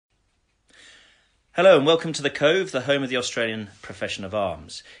Hello and welcome to The Cove, the home of the Australian profession of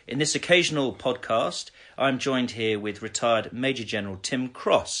arms. In this occasional podcast, I'm joined here with retired Major General Tim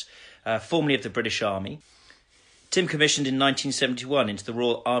Cross, formerly of the British Army. Tim commissioned in 1971 into the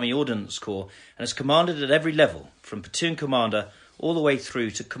Royal Army Ordnance Corps and has commanded at every level, from platoon commander all the way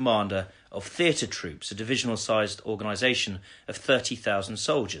through to commander of theatre troops, a divisional-sized organisation of 30,000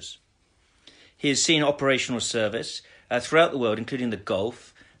 soldiers. He has seen operational service throughout the world, including the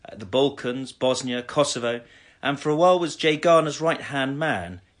Gulf, the Balkans, Bosnia, Kosovo, and for a while was Jay Garner's right-hand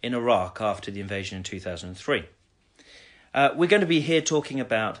man in Iraq after the invasion in 2003. We're going to be here talking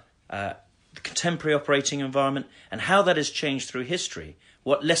about the contemporary operating environment and how that has changed through history,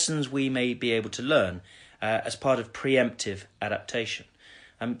 what lessons we may be able to learn as part of preemptive adaptation.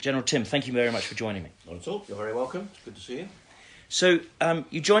 General Tim, thank you very much for joining me. Not at all. You're very welcome. It's good to see you. So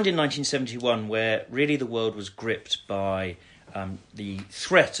you joined in 1971 where really the world was gripped by the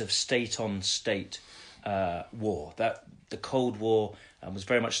threat of state-on-state war. That the Cold War was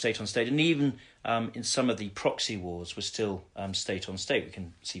very much state-on-state, and even in some of the proxy wars was still state-on-state. We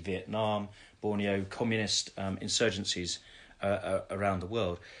can see Vietnam, Borneo, communist insurgencies around the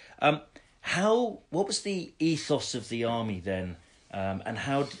world. What was the ethos of the army then, and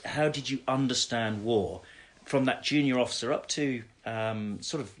how did you understand war from that junior officer up to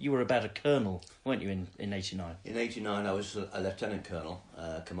you were about a colonel, weren't you, in 89? In 89, I was a lieutenant colonel,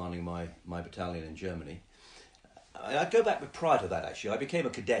 commanding my battalion in Germany. I go back prior to that, actually. I became a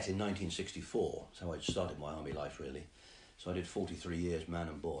cadet in 1964, so I started my army life, really. So I did 43 years, man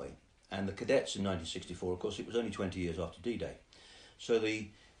and boy. And the cadets in 1964, of course, it was only 20 years after D-Day. So the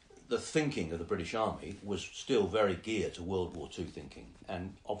thinking of the British Army was still very geared to World War II thinking.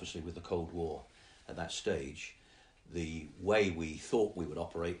 And obviously with the Cold War at that stage, the way we thought we would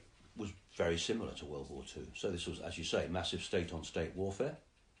operate was very similar to World War II. So this was, as you say, massive state-on-state warfare.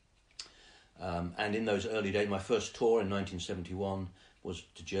 And in those early days, my first tour in 1971 was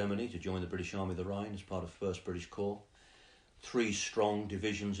to Germany to join the British Army of the Rhine as part of 1st British Corps. 3 strong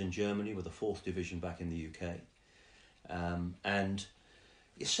divisions in Germany with a 4th division back in the UK. And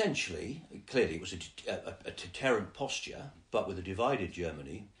essentially, clearly it was a deterrent posture, but with a divided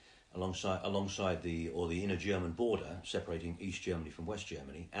Germany alongside the inner German border separating East Germany from West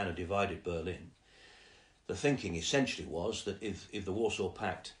Germany, and a divided Berlin. The thinking essentially was that if the Warsaw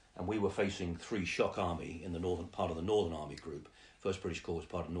Pact, and we were facing 3 shock army in the northern part of the Northern Army Group, 1st British Corps was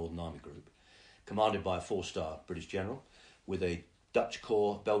part of the Northern Army Group, commanded by a 4-star British general, with a Dutch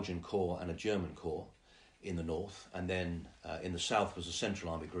Corps, Belgian Corps and a German Corps in the north, and then in the south was the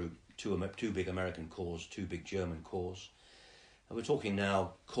Central Army Group, 2 big American corps, 2 big German corps. And we're talking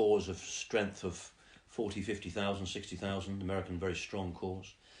now corps of strength of 40, 50,000, 60,000, American very strong corps,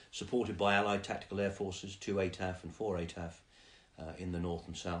 supported by Allied tactical air forces, 2 ATAF and 4 ATAF in the north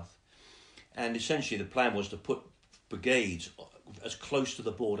and south. And essentially the plan was to put brigades as close to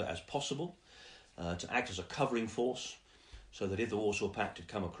the border as possible, to act as a covering force, so that if the Warsaw Pact had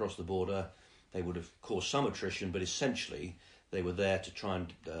come across the border, they would have caused some attrition, but essentially they were there to try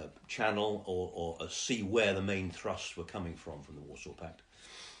and channel or see where the main thrusts were coming from the Warsaw Pact.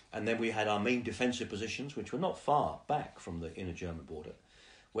 And then we had our main defensive positions, which were not far back from the inner German border,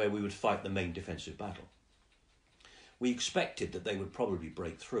 where we would fight the main defensive battle. We expected that they would probably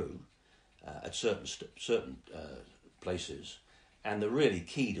break through at certain places, and the really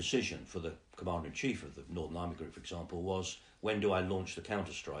key decision for the Commander-in-Chief of the Northern Army Group, for example, was when do I launch the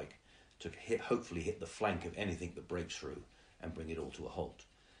counter-strike to hopefully hit the flank of anything that breaks through and bring it all to a halt.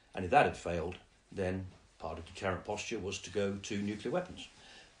 And if that had failed, then part of deterrent posture was to go to nuclear weapons.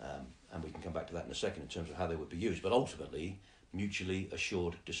 And we can come back to that in a second in terms of how they would be used. But ultimately, mutually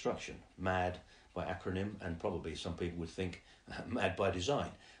assured destruction. MAD by acronym, and probably some people would think MAD by design.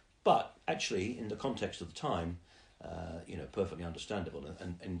 But actually, in the context of the time, perfectly understandable.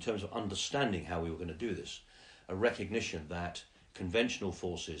 And in terms of understanding how we were going to do this, a recognition that conventional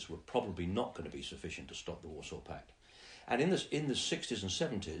forces were probably not going to be sufficient to stop the Warsaw Pact. And in the 60s and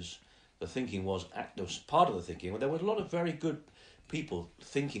 70s, the thinking was part of the thinking. There were a lot of very good people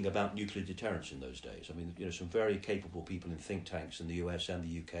thinking about nuclear deterrence in those days. I mean, some very capable people in think tanks in the US and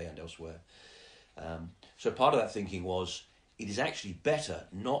the UK and elsewhere. So part of that thinking was it is actually better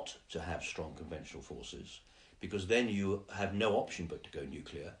not to have strong conventional forces, because then you have no option but to go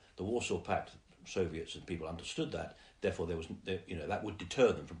nuclear. The Warsaw Pact, Soviets and people understood that. Therefore, that would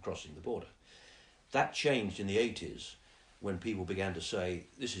deter them from crossing the border. That changed in the 80s when people began to say,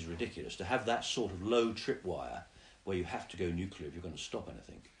 this is ridiculous, to have that sort of low tripwire where you have to go nuclear if you're going to stop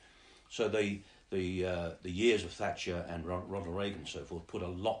anything. So the years of Thatcher and Ronald Reagan and so forth put a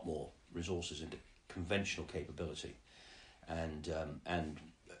lot more resources into conventional capability. And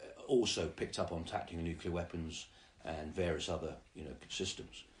also picked up on tactical nuclear weapons and various other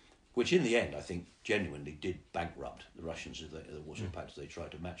systems, which in the end I think genuinely did bankrupt the Russians as the Warsaw Pact as they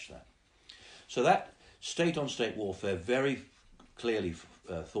tried to match that. So that state-on-state warfare very clearly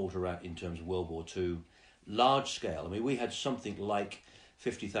thought around in terms of World War II, large scale. I mean, we had something like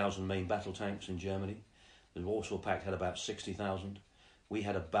 50,000 main battle tanks in Germany. The Warsaw Pact had about 60,000. We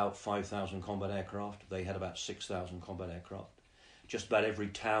had about 5,000 combat aircraft. They had about 6,000 combat aircraft. Just about every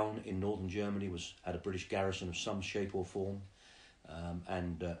town in northern Germany had a British garrison of some shape or form,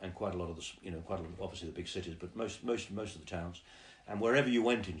 and quite a lot of obviously the big cities, but most of the towns. And wherever you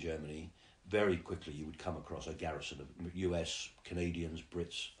went in Germany, very quickly you would come across a garrison of US, Canadians,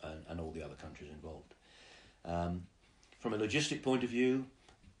 Brits, and all the other countries involved. From a logistic point of view,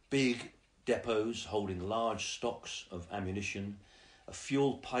 big depots holding large stocks of ammunition, a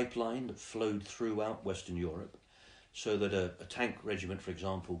fuel pipeline that flowed throughout Western Europe, so that a tank regiment, for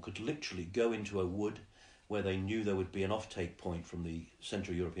example, could literally go into a wood where they knew there would be an off-take point from the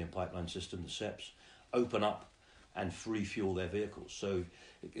Central European pipeline system, the CEPS, open up and refuel their vehicles. So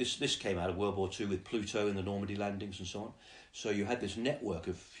this came out of World War II with Pluto and the Normandy landings and so on. So you had this network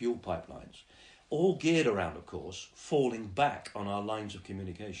of fuel pipelines, all geared around, of course, falling back on our lines of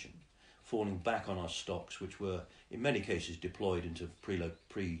communication, falling back on our stocks, which were in many cases deployed into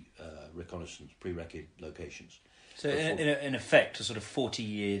reconnaissance, pre-recce locations. So in effect, a sort of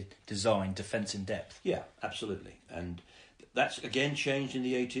 40-year design, defence in depth. Yeah, absolutely. And that's again changed in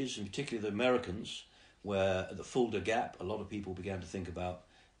the 80s, and particularly the Americans, where at the Fulda Gap, a lot of people began to think about,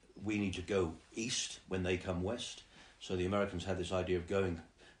 we need to go east when they come west. So the Americans had this idea of going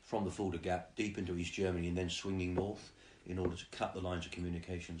from the Fulda Gap deep into East Germany and then swinging north in order to cut the lines of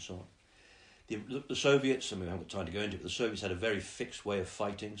communication and so on. The Soviets, I mean, I haven't got time to go into it, but the Soviets had a very fixed way of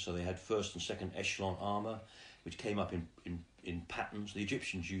fighting. So they had first and second echelon armour, which came up in patterns. The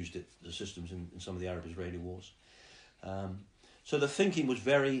Egyptians used the systems in some of the Arab-Israeli wars. So the thinking was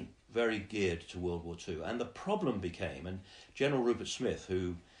very, very geared to World War II. And the problem became, and General Rupert Smith,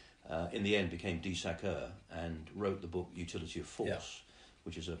 who in the end became de-Sacker and wrote the book Utility of Force,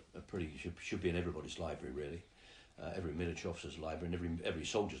 which is a pretty, should be in everybody's library really, every military officer's library and every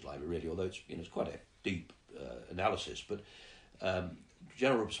soldier's library really, although it's quite a deep analysis. But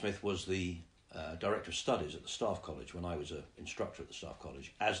General Rupert Smith was the Director of Studies at the Staff College when I was an instructor at the Staff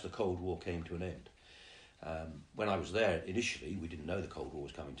College as the Cold War came to an end. When I was there initially, we didn't know the Cold War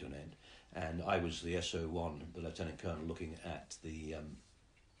was coming to an end, and I was the SO1, the Lieutenant Colonel, looking at the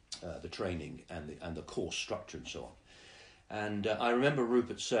training and the course structure and so on. And I remember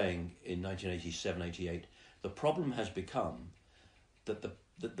Rupert saying in 1987-88, the problem has become that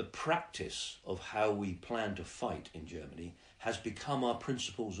the practice of how we plan to fight in Germany has become our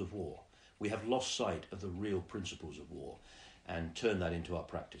principles of war. We have lost sight of the real principles of war and turned that into our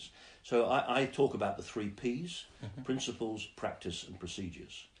practice. So I talk about the 3 Ps, principles, practice and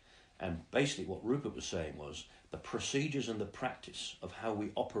procedures. And basically what Rupert was saying was the procedures and the practice of how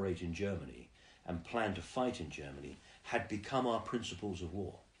we operate in Germany and plan to fight in Germany had become our principles of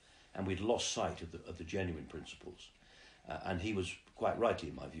war. And we'd lost sight of the genuine principles. And he was quite rightly,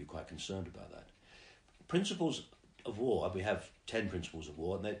 in my view, quite concerned about that. Principles of war, we have 10 principles of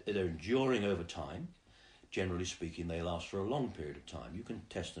war, and they're enduring over time. Generally speaking, they last for a long period of time. You can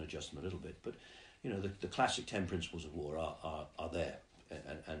test and adjust them a little bit, but the classic 10 principles of war are there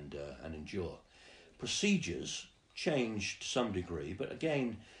and endure. Procedures change to some degree, but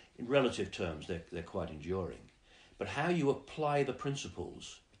again, in relative terms, they're quite enduring. But how you apply the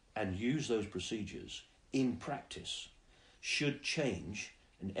principles and use those procedures in practice should change,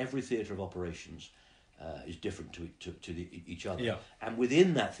 and every theatre of operations is different to each other. Yeah. And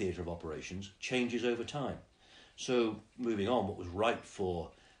within that theatre of operations, changes over time. So moving on, what was right for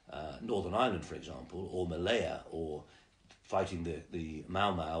Northern Ireland, for example, or Malaya, or fighting the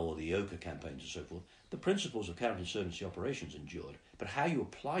Mau Mau or the Oka campaigns and so forth, the principles of counterinsurgency operations endured, but how you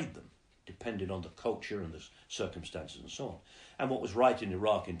applied them depended on the culture and the circumstances and so on. And what was right in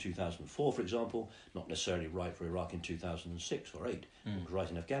Iraq in 2004, for example, not necessarily right for Iraq in 2006 or 8. What was right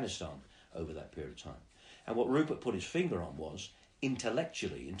in Afghanistan over that period of time. And what Rupert put his finger on was,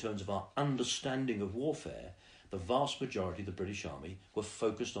 intellectually, in terms of our understanding of warfare, the vast majority of the British Army were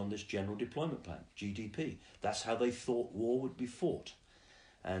focused on this General Deployment Plan, GDP. That's how they thought war would be fought.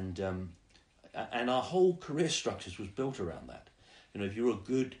 And our whole career structures was built around that. If you're a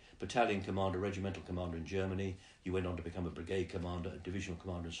good battalion commander, regimental commander in Germany, you went on to become a brigade commander, a divisional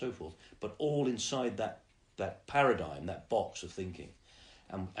commander and so forth, but all inside that paradigm, that box of thinking.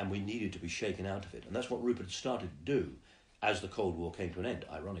 And we needed to be shaken out of it. And that's what Rupert had started to do as the Cold War came to an end,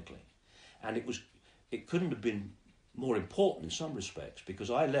 ironically. And it couldn't have been more important in some respects, because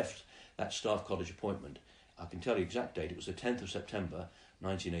I left that Staff College appointment, I can tell you the exact date, it was the 10th of September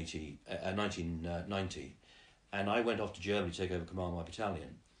 1990, and I went off to Germany to take over command of my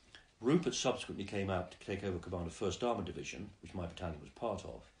battalion. Rupert subsequently came out to take over command of 1st Armoured Division, which my battalion was part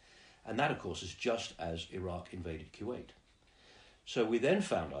of, and that, of course, is just as Iraq invaded Kuwait. So we then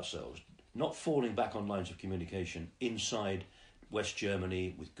found ourselves not falling back on lines of communication inside West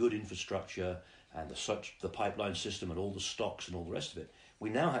Germany with good infrastructure and the pipeline system and all the stocks and all the rest of it. We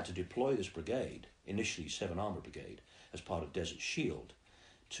now had to deploy this brigade, initially 7 Armoured Brigade, as part of Desert Shield,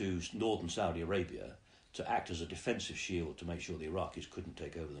 to northern Saudi Arabia to act as a defensive shield to make sure the Iraqis couldn't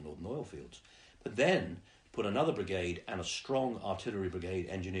take over the northern oil fields. But then put another brigade and a strong artillery brigade,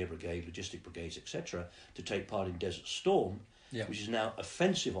 engineer brigade, logistic brigades, etc., to take part in Desert Storm, which is now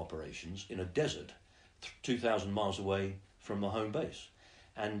offensive operations in a desert 2,000 miles away from my home base.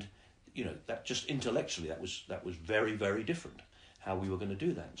 And, that just intellectually, that was very, very different, how we were going to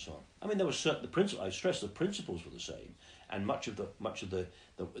do that and so on. I mean, there was certain, I stress the principles were the same, and much of the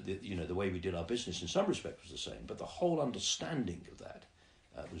way we did our business in some respects was the same, but the whole understanding of that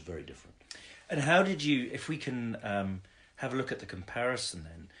was very different. And how did you, if we can have a look at the comparison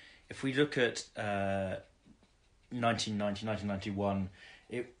then, if we look at 1990, 1991,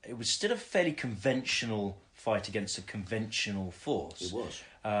 it was still a fairly conventional fight against a conventional force. It was.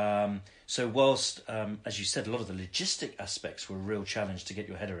 So whilst, as you said, a lot of the logistic aspects were a real challenge to get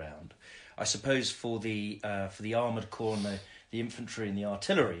your head around, I suppose for the armoured corps and the infantry and the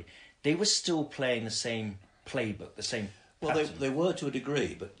artillery, they were still playing the same playbook, the same pattern. Well, they were to a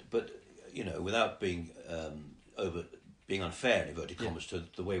degree, but without being being unfair in inverted commas to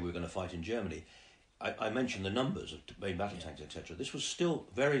the way we were going to fight in Germany, I mentioned the numbers of main battle tanks, etc. This was still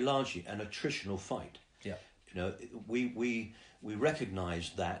very largely an attritional fight. Yeah. We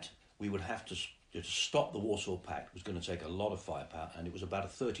recognised that we would have to stop the Warsaw Pact was going to take a lot of firepower, and it was about a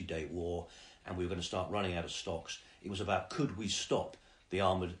 30-day war, and we were going to start running out of stocks. It was about, could we stop the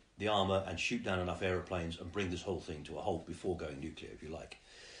armour and shoot down enough aeroplanes and bring this whole thing to a halt before going nuclear, if you like.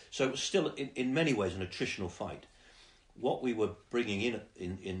 So it was still, in many ways, an attritional fight. What we were bringing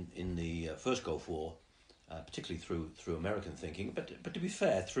in the First Gulf War, particularly through American thinking, but to be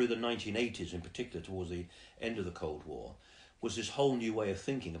fair, through the 1980s in particular, towards the end of the Cold War, was this whole new way of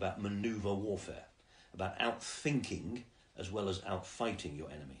thinking about manoeuvre warfare, about outthinking as well as outfighting your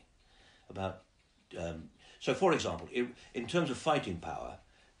enemy. So, for example, in terms of fighting power,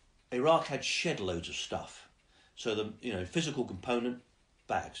 Iraq had shed loads of stuff. So the physical component,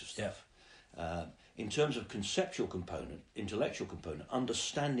 bags of stuff. Yeah. In terms of conceptual component, intellectual component,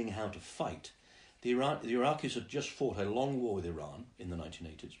 understanding how to fight, the Iraqis had just fought a long war with Iran in the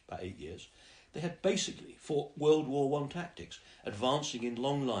 1980s, about 8 years. They had basically fought World War I tactics, advancing in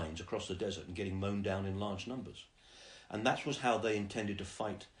long lines across the desert and getting mown down in large numbers. And that was how they intended to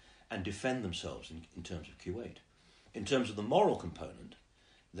fight and defend themselves in terms of Kuwait. In terms of the moral component,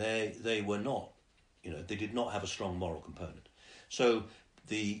 they were not, they did not have a strong moral component. So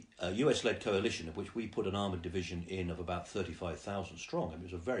the US-led coalition, of which we put an armoured division in of about 35,000 strong, it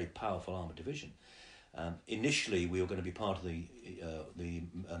was a very powerful armoured division. Initially, we were going to be part of the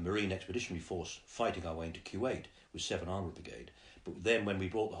Marine Expeditionary Force fighting our way into Kuwait with 7 Armoured Brigade. But then when we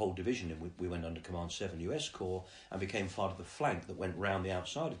brought the whole division in, we went under Command 7 US Corps and became part of the flank that went round the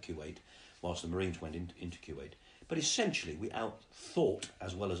outside of Kuwait whilst the Marines went into Kuwait. But essentially, we out-thought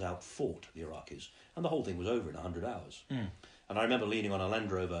as well as out-fought the Iraqis, and the whole thing was over in 100 hours. Mm. And I remember leaning on a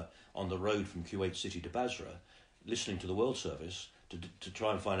Land Rover on the road from Kuwait City to Basra, listening to the World Service to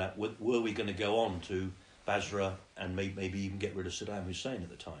try and find out were we going to go on to Basra and maybe even get rid of Saddam Hussein at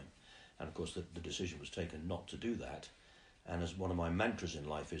the time. And of course the decision was taken not to do that. And as one of my mantras in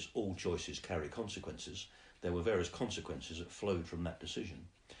life is, all choices carry consequences, there were various consequences that flowed from that decision.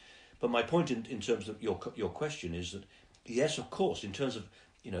 But my point in terms of your question is that, yes, of course, in terms of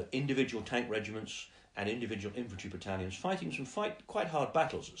individual tank regiments and individual infantry battalions fighting some quite hard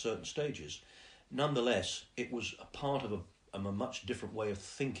battles at certain stages, nonetheless, it was a part of a much different way of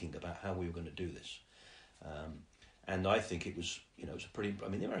thinking about how we were going to do this. And I think it was, it was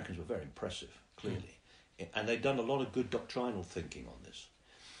the Americans were very impressive, clearly. And they'd done a lot of good doctrinal thinking on this.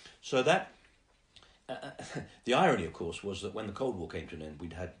 So that, the irony, of course, was that when the Cold War came to an end,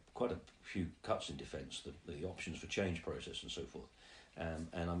 we'd had quite a few cuts in defence, the options for change process and so forth. And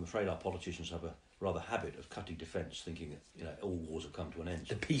I'm afraid our politicians have a rather habit of cutting defence, thinking that all wars have come to an end.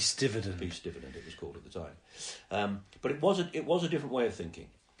 The peace dividend. The peace dividend, it was called at the time. But it was a different way of thinking,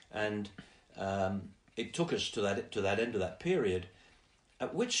 and it took us to that end of that period.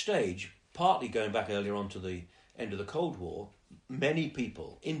 At which stage, partly going back earlier on to the end of the Cold War, many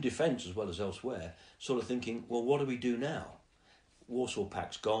people in defence as well as elsewhere, sort of thinking, well, what do we do now? Warsaw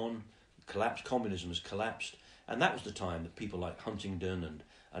Pact's gone. collapsed. Communism has collapsed, and that was the time that people like Huntington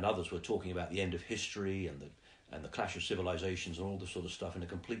and others were talking about the end of history and the clash of civilizations and all this sort of stuff in a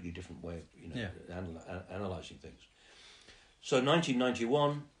completely different way of analysing things. So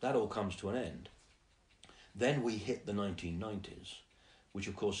 1991, that all comes to an end. Then we hit the 1990s, which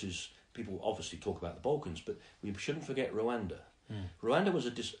of course is, people obviously talk about the Balkans, but we shouldn't forget Rwanda. Rwanda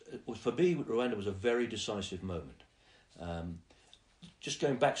Rwanda was a very decisive moment. Just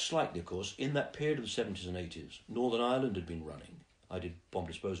going back slightly, of course, in that period of the 70s and 80s, Northern Ireland had been running. I did bomb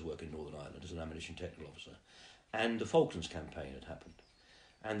disposal work in Northern Ireland as an ammunition technical officer. And the Falklands campaign had happened.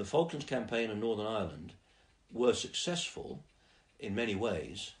 And the Falklands campaign and Northern Ireland were successful in many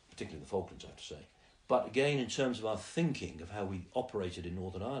ways, particularly the Falklands, I have to say. But again, in terms of our thinking of how we operated in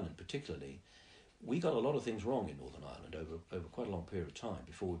Northern Ireland particularly, we got a lot of things wrong in Northern Ireland over quite a long period of time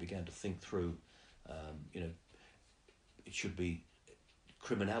before we began to think through, it should be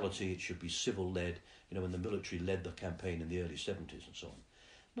criminality, it should be civil-led, when the military led the campaign in the early 70s and so on.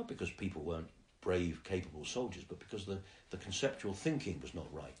 Not because people weren't brave, capable soldiers, but because the conceptual thinking was not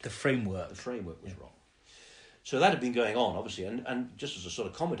right. The framework was wrong. So that had been going on, obviously, and just as a sort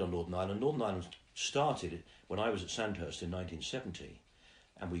of comment on Northern Ireland started when I was at Sandhurst in 1970,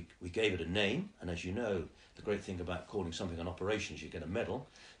 and we gave it a name, and as you know, the great thing about calling something an operation is you get a medal.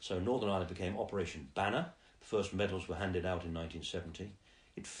 So Northern Ireland became Operation Banner. The first medals were handed out in 1970.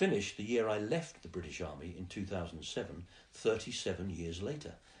 It finished the year I left the British Army in 2007, 37 years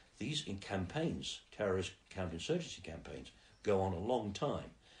later. These campaigns, terrorist counterinsurgency campaigns, go on a long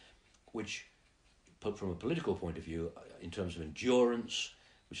time, which, put from a political point of view, in terms of endurance,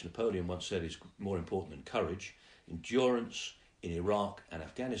 which Napoleon once said is more important than courage, endurance in Iraq and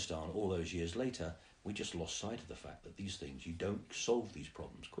Afghanistan all those years later, we just lost sight of the fact that these things, you don't solve these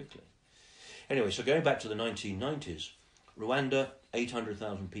problems quickly. Anyway, so going back to the 1990s, Rwanda,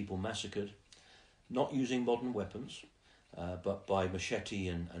 800,000 people massacred, not using modern weapons, but by machete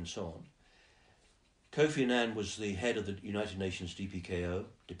and so on. Kofi Annan was the head of the United Nations DPKO,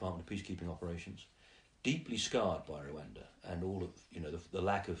 Department of Peacekeeping Operations, deeply scarred by Rwanda and all of the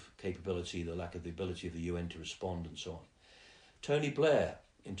lack of capability, the lack of the ability of the UN to respond and so on. Tony Blair,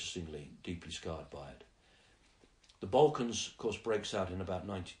 interestingly, deeply scarred by it. The Balkans, of course, breaks out in about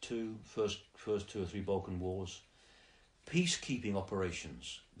 92, first 2 or 3 Balkan wars. Peacekeeping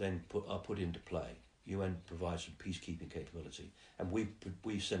operations then are put into play. UN provides some peacekeeping capability, and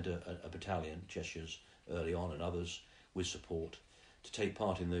we sent a battalion, Cheshires, early on, and others with support to take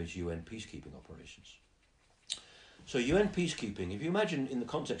part in those UN peacekeeping operations. So UN peacekeeping, if you imagine in the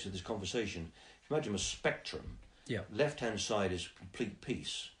context of this conversation, if you imagine a spectrum, left-hand side is complete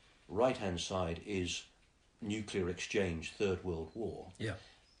peace, right-hand side is nuclear exchange, Third World War. Yeah.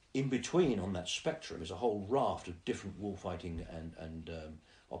 In between on that spectrum is a whole raft of different war fighting and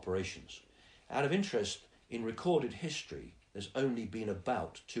operations. Out of interest, in recorded history, there's only been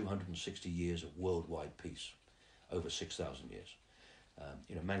about 260 years of worldwide peace, over 6,000 years.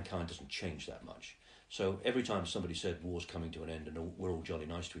 Mankind doesn't change that much. So every time somebody said war's coming to an end and we're all jolly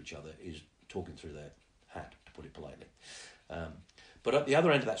nice to each other is talking through their hat, to put it politely. But at the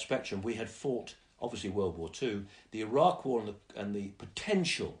other end of that spectrum, we had fought, obviously, World War II. The Iraq War and the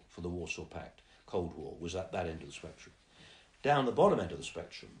potential for the Warsaw Pact, Cold War, was at that end of the spectrum. Down the bottom end of the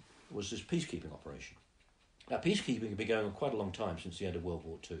spectrum was this peacekeeping operation. Now, peacekeeping had been going on quite a long time since the end of World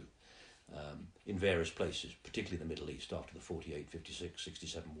War II, in various places, particularly the Middle East, after the 48, 56,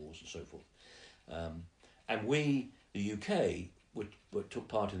 67 wars and so forth. And we, the UK, took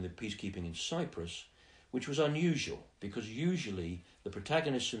part in the peacekeeping in Cyprus, which was unusual, because usually the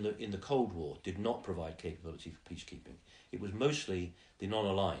protagonists in the Cold War did not provide capability for peacekeeping. It was mostly the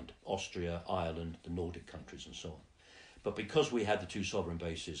non-aligned, Austria, Ireland, the Nordic countries and so on. But because we had the 2 sovereign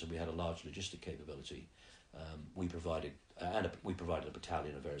bases and we had a large logistic capability, we provided a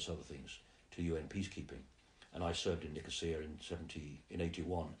battalion of various other things to UN peacekeeping. And I served in Nicosia in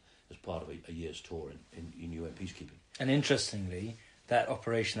 81 as part of a year's tour in UN peacekeeping. And interestingly, that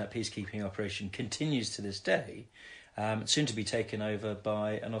peacekeeping operation continues to this day, soon to be taken over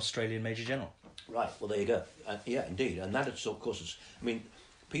by an Australian Major General. Right, well, there you go. Yeah, indeed. And that, of course,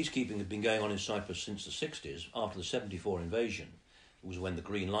 peacekeeping had been going on in Cyprus since the 60s. After the 74 invasion was when the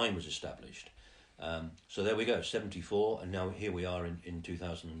Green Line was established. So there we go, 74, and now here we are in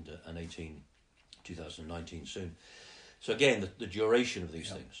 2018, 2019 soon. So again, the duration of these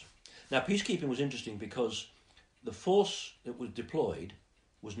things. Now, peacekeeping was interesting because the force that was deployed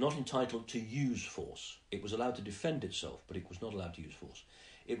was not entitled to use force. It was allowed to defend itself, but it was not allowed to use force.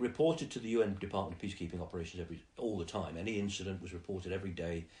 It reported to the UN Department of Peacekeeping Operations all the time. Any incident was reported every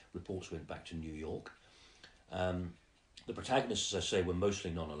day. Reports went back to New York. The protagonists, as I say, were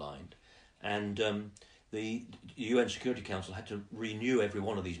mostly non-aligned. And the UN Security Council had to renew every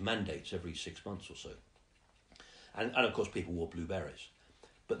one of these mandates every 6 months or so. And of course people wore blue berets.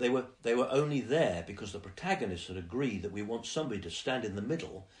 But they were only there because the protagonists had agreed that we want somebody to stand in the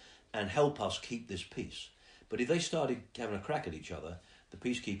middle and help us keep this peace. But if they started having a crack at each other, the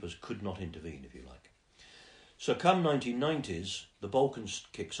peacekeepers could not intervene, if you like. So come 1990s, the Balkans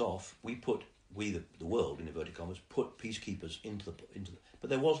kicks off. The world, in inverted commas, put peacekeepers into the but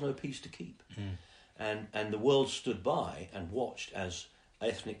there was no peace to keep. And the world stood by and watched as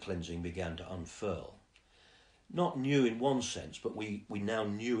ethnic cleansing began to unfurl. Not new in one sense, but we now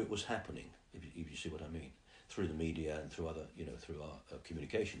knew it was happening, if you see what I mean, through the media and through other, through our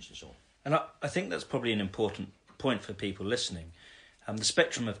communications and so on. And I think that's probably an important point for people listening. The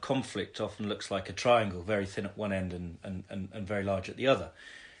spectrum of conflict often looks like a triangle, very thin at one end and very large at the other.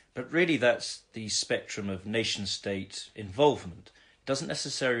 But really that's the spectrum of nation-state involvement. It doesn't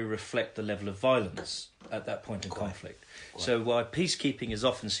necessarily reflect the level of violence at that point in conflict. Quite. So while peacekeeping is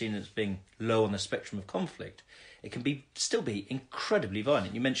often seen as being low on the spectrum of conflict, it can still be incredibly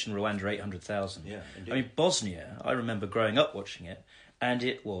violent. You mentioned Rwanda, 800,000. Yeah, indeed. I mean, Bosnia, I remember growing up watching it, and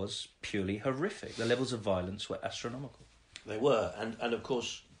it was purely horrific. The levels of violence were astronomical. They were, and of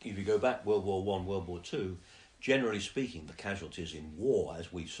course, if you go back World War I, World War II, generally speaking, the casualties in war,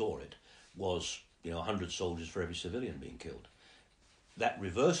 as we saw it, was 100 soldiers for every civilian being killed. That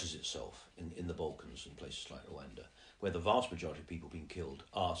reverses itself in the Balkans and places like Rwanda, where the vast majority of people being killed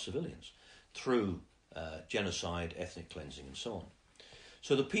are civilians through genocide, ethnic cleansing, and so on.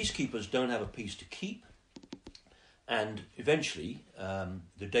 So the peacekeepers don't have a peace to keep, and eventually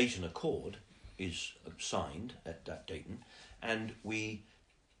the Dayton Accord is signed at Dayton, and we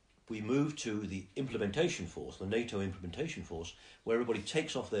move to the implementation force, the NATO implementation force, where everybody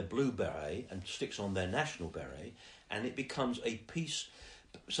takes off their blue beret and sticks on their national beret, and it becomes a peace.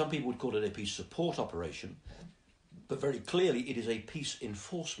 Some people would call it a peace support operation, but very clearly it is a peace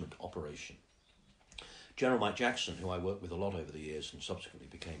enforcement operation. General Mike Jackson, who I worked with a lot over the years and subsequently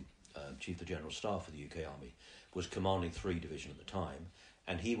became Chief of General Staff of the UK Army, was commanding 3 Division at the time,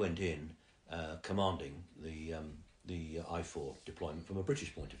 and he went in commanding the I4 deployment from a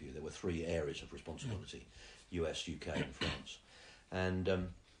British point of view. There were 3 areas of responsibility: US, UK, and France. And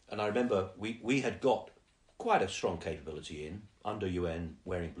I remember we had got quite a strong capability in under UN,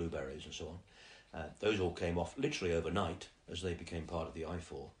 wearing blue berets and so on. Those all came off literally overnight as they became part of the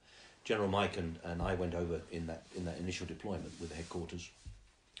I4. General Mike and I went over in that initial deployment with the headquarters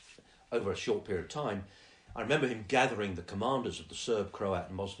over a short period of time. I remember him gathering the commanders of the Serb, Croat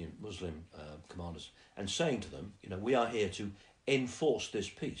and Muslim commanders and saying to them, we are here to enforce this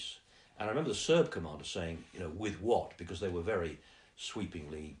peace. And I remember the Serb commander saying, with what? Because they were very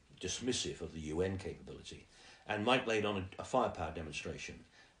sweepingly dismissive of the UN capability. And Mike laid on a firepower demonstration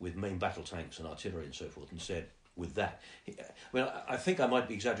with main battle tanks and artillery and so forth and said, with that. I think I might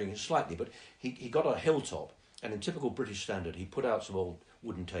be exaggerating slightly, but he got a hilltop, and in typical British standard, he put out some old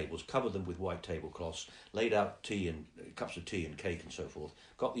wooden tables, covered them with white tablecloths, laid out tea and cups of tea and cake and so forth,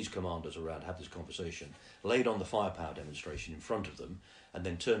 got these commanders around, had this conversation, laid on the firepower demonstration in front of them, and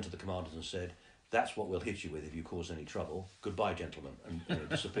then turned to the commanders and said, "That's what we'll hit you with if you cause any trouble. Goodbye, gentlemen," and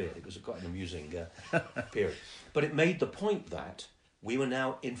disappeared. It was quite an amusing period. But it made the point that we were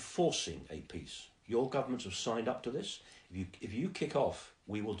now enforcing a peace. Your governments have signed up to this. If you kick off,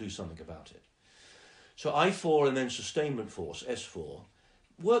 we will do something about it. So I4 and then Sustainment Force, S4,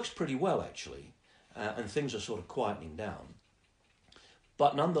 works pretty well, actually, and things are sort of quietening down.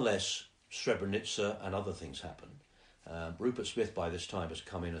 But nonetheless, Srebrenica and other things happen. Rupert Smith, by this time, has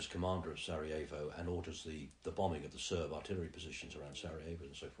come in as commander of Sarajevo and orders the bombing of the Serb artillery positions around Sarajevo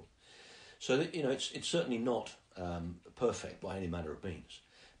and so forth. So that, it's certainly not perfect by any manner of means.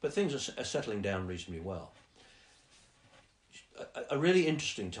 But things are settling down reasonably well. A really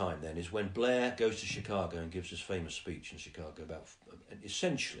interesting time then is when Blair goes to Chicago and gives his famous speech in Chicago about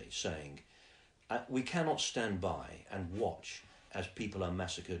essentially saying, we cannot stand by and watch as people are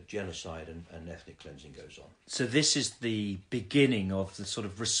massacred, genocide and ethnic cleansing goes on. So this is the beginning of the sort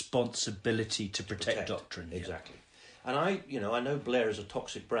of responsibility to protect doctrine. Exactly. And I know Blair is a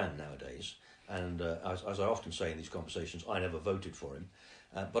toxic brand nowadays, and as I often say in these conversations, I never voted for him.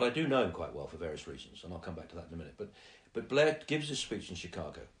 But I do know him quite well for various reasons, and I'll come back to that in a minute. But Blair gives this speech in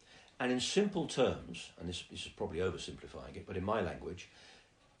Chicago, and in simple terms, and this is probably oversimplifying it, but in my language,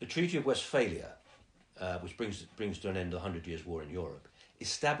 the Treaty of Westphalia, which brings to an end the 100 Years' War in Europe,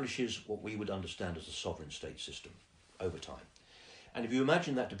 establishes what we would understand as a sovereign state system over time. And if you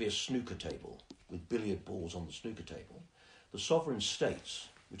imagine that to be a snooker table with billiard balls on the snooker table, the sovereign states,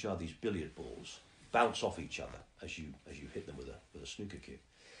 which are these billiard balls, bounce off each other as you hit them with a snooker cue.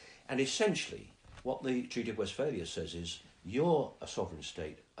 And essentially, what the Treaty of Westphalia says is, you're a sovereign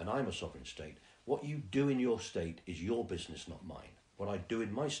state and I'm a sovereign state. What you do in your state is your business, not mine. What I do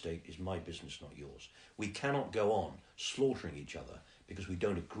in my state is my business, not yours. We cannot go on slaughtering each other because we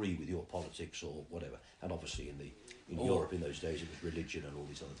don't agree with your politics or whatever. And obviously in Europe in those days it was religion and all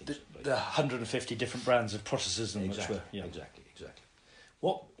these other things. The 150 different brands of Protestantism. Exactly, which were, yeah. exactly.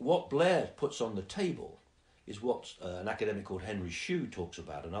 What Blair puts on the table is what an academic called Henry Shue talks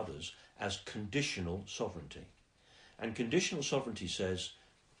about, and others, as conditional sovereignty. And conditional sovereignty says,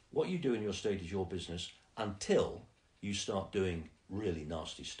 what you do in your state is your business until you start doing really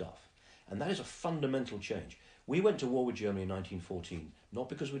nasty stuff. And that is a fundamental change. We went to war with Germany in 1914, not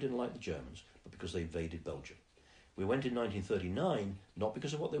because we didn't like the Germans, but because they invaded Belgium. We went in 1939, not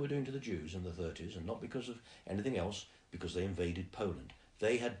because of what they were doing to the Jews in the 30s, and not because of anything else, because they invaded Poland.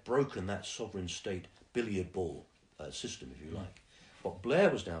 They had broken that sovereign state billiard ball system, if you like. What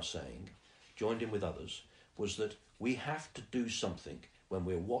Blair was now saying, joined in with others, was that we have to do something when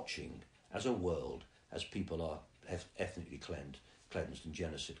we're watching, as a world, as people are ethnically cleansed and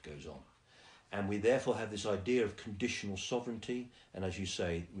genocide goes on. And we therefore have this idea of conditional sovereignty, and as you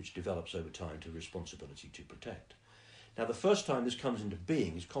say, which develops over time to responsibility to protect. Now, the first time this comes into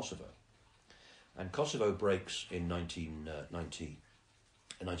being is Kosovo. And Kosovo breaks in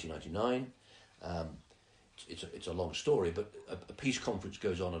 1999. It's a long story, but a peace conference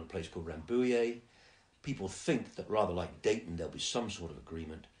goes on at a place called Rambouillet. People think that rather like Dayton, there'll be some sort of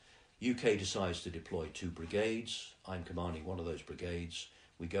agreement. UK decides to deploy 2 brigades. I'm commanding one of those brigades.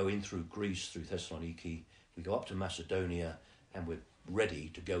 We go in through Greece, through Thessaloniki. We go up to Macedonia, and we're ready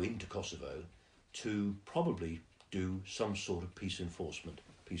to go into Kosovo to probably do some sort of peace enforcement,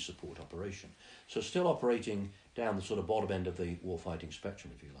 peace support operation. So still operating down the sort of bottom end of the warfighting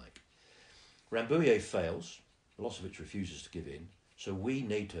spectrum, if you like. Rambouillet fails. Milosevic refuses to give in. So we,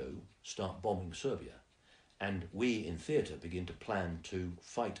 NATO, start bombing Serbia. And we, in theatre, begin to plan to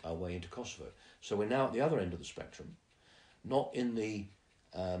fight our way into Kosovo. So we're now at the other end of the spectrum, not in the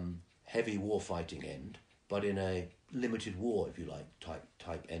heavy warfighting end, but in a limited war, if you like,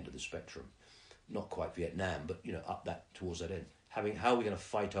 type end of the spectrum. Not quite Vietnam, but up that towards that end. How are we going to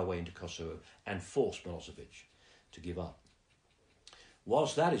fight our way into Kosovo and force Milosevic to give up?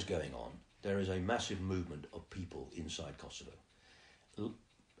 Whilst that is going on, there is a massive movement of people inside Kosovo.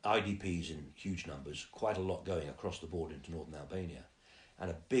 IDPs in huge numbers, quite a lot going across the border into northern Albania,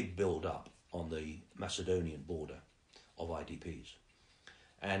 and a big build-up on the Macedonian border of IDPs.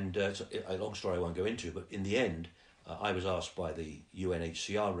 And it's a long story I won't go into, but in the end, I was asked by the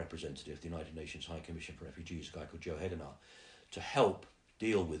UNHCR representative, the United Nations High Commission for Refugees, a guy called Joe Hegenar, to help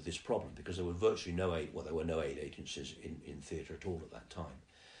deal with this problem, because there were virtually no aid, there were no aid agencies in theatre at all at that time.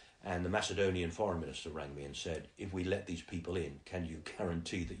 And the Macedonian foreign minister rang me and said, if we let these people in, can you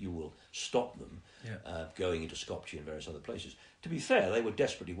guarantee that you will stop them going into Skopje and various other places? To be fair, they were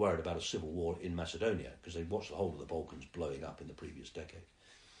desperately worried about a civil war in Macedonia, because they'd watched the whole of the Balkans blowing up in the previous decade.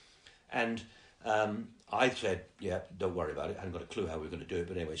 And I said, yeah, don't worry about it. I hadn't got a clue how we were going to do it,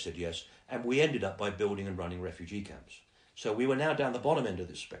 but anyway, said yes. And we ended up by building and running refugee camps. So we were now down the bottom end of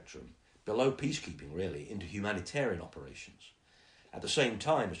this spectrum, below peacekeeping, really, into humanitarian operations. At the same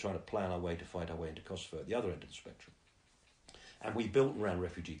time as trying to plan our way to fight our way into Kosovo at the other end of the spectrum. And we built and ran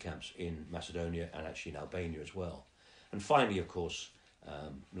refugee camps in Macedonia and actually in Albania as well. And finally, of course,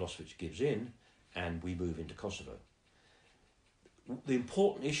 Milosevic gives in and we move into Kosovo. The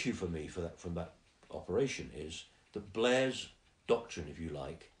important issue for me from that operation is that Blair's doctrine, if you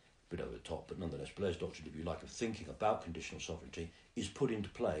like, a bit over the top, but nonetheless Blair's doctrine, if you like, of thinking about conditional sovereignty is put into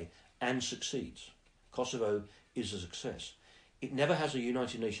play and succeeds. Kosovo is a success. It never has a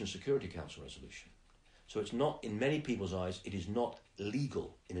United Nations Security Council resolution. So it's not, in many people's eyes, it is not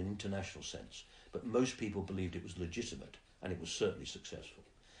legal in an international sense. But most people believed it was legitimate, and it was certainly successful.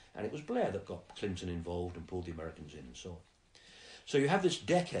 And it was Blair that got Clinton involved and pulled the Americans in and so on. So you have this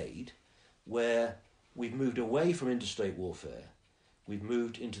decade where we've moved away from interstate warfare. We've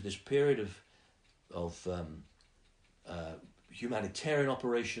moved into this period of humanitarian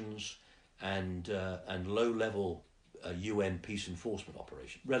operations and low-level UN peace enforcement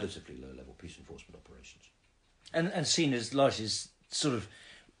operation, relatively low-level peace enforcement operations. And seen as largely as sort of,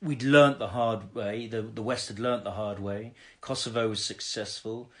 we'd learnt the hard way, the West had learnt the hard way, Kosovo was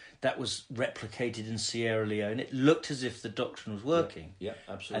successful, that was replicated in Sierra Leone, it looked as if the doctrine was working. Yeah,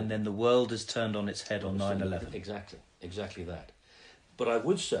 absolutely. And then the world has turned on its head on 9/11. Exactly that. But I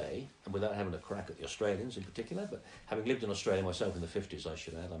would say, and without having a crack at the Australians in particular, but having lived in Australia myself in the 50s, I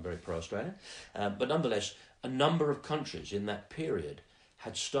should add, I'm very pro-Australian, but nonetheless, a number of countries in that period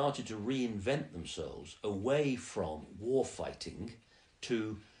had started to reinvent themselves away from war fighting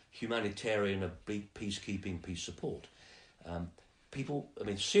to humanitarian, of peacekeeping, peace support.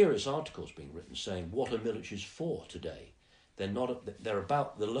 Serious articles being written saying what are militaries for today? They're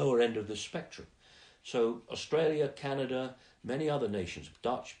about the lower end of this spectrum. So Australia, Canada, many other nations,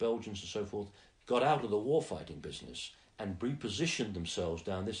 Dutch, Belgians and so forth, got out of the warfighting business and repositioned themselves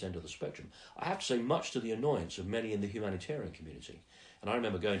down this end of the spectrum. I have to say, much to the annoyance of many in the humanitarian community. And I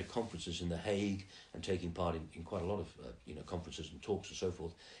remember going to conferences in The Hague and taking part in quite a lot of conferences and talks and so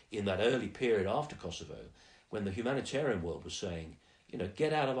forth in that early period after Kosovo, when the humanitarian world was saying,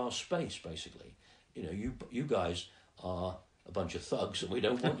 get out of our space, basically. You guys are a bunch of thugs and we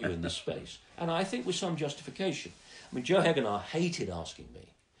don't want you in this space. And I think with some justification. I mean, Joe Hegenar hated asking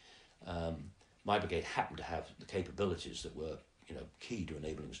me. My brigade happened to have the capabilities that were key to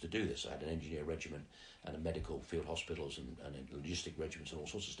enabling us to do this. I had an engineer regiment and a medical field hospitals and logistic regiments and all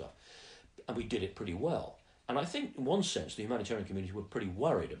sorts of stuff. And we did it pretty well. And I think in one sense the humanitarian community were pretty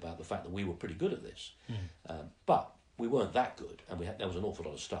worried about the fact that we were pretty good at this. But we weren't that good, and there was an awful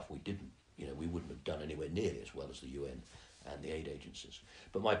lot of stuff we didn't. We wouldn't have done anywhere nearly as well as the UN and the aid agencies.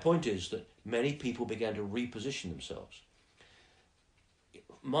 But my point is that many people began to reposition themselves.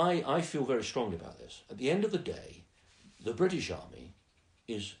 I feel very strongly about this. At the end of the day, the British Army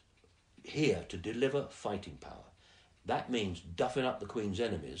is here to deliver fighting power. That means duffing up the Queen's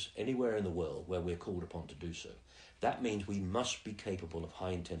enemies anywhere in the world where we're called upon to do so. That means we must be capable of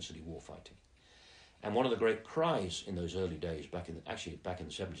high-intensity warfighting. And one of the great cries in those early days, back in the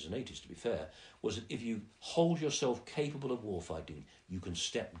 70s and 80s, to be fair, was that if you hold yourself capable of warfighting, you can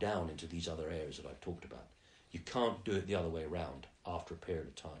step down into these other areas that I've talked about. You can't do it the other way around after a period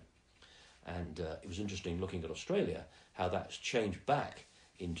of time. And it was interesting looking at Australia, how that's changed back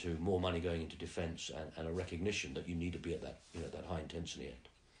into more money going into defence and a recognition that you need to be at that high intensity end.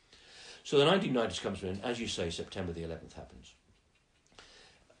 So the 1990s comes in, and as you say, September the 11th happens.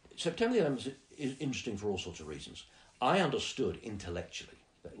 September the 11th is interesting for all sorts of reasons. I understood intellectually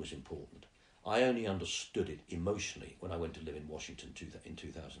that it was important. I only understood it emotionally when I went to live in Washington in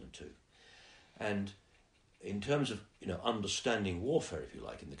 2002. And in terms of understanding warfare, if you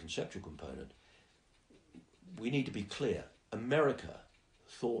like, in the conceptual component, we need to be clear. America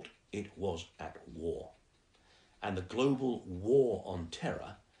thought it was at war. And the global war on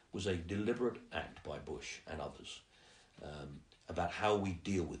terror was a deliberate act by Bush and others about how we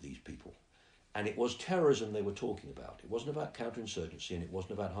deal with these people. And it was terrorism they were talking about. It wasn't about counterinsurgency and it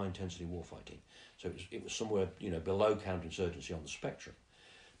wasn't about high-intensity warfighting. So it was somewhere below counterinsurgency on the spectrum.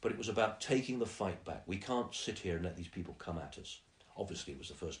 But it was about taking the fight back. We can't sit here and let these people come at us. Obviously, it was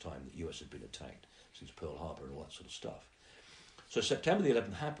the first time that the US had been attacked since Pearl Harbor and all that sort of stuff. So September the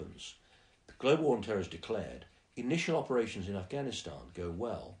 11th happens, the global war on terror is declared, initial operations in Afghanistan go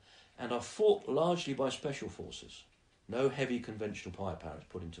well and are fought largely by special forces. No heavy conventional firepower is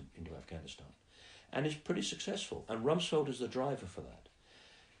put into Afghanistan. And is pretty successful. And Rumsfeld is the driver for that.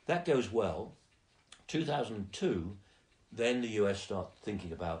 That goes well. 2002, then the US start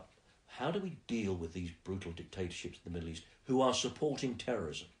thinking about how do we deal with these brutal dictatorships in the Middle East who are supporting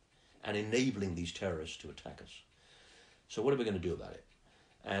terrorism and enabling these terrorists to attack us. So what are we going to do about it?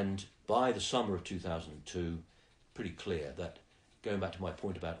 And by the summer of 2002, pretty clear that, going back to my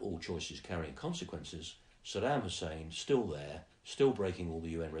point about all choices carrying consequences, Saddam Hussein, still there, still breaking all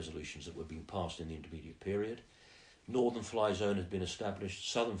the UN resolutions that were being passed in the intermediate period. Northern Fly Zone had been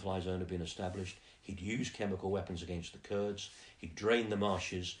established, Southern Fly Zone had been established. He'd used chemical weapons against the Kurds. He'd drained the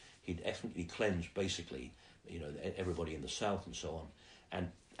marshes. He'd ethnically cleansed, basically, everybody in the south and so on.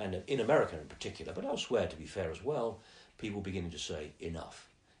 And in America in particular, but elsewhere, to be fair as well, people beginning to say, enough.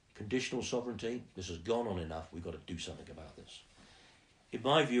 Conditional sovereignty, this has gone on enough, we've got to do something about this. In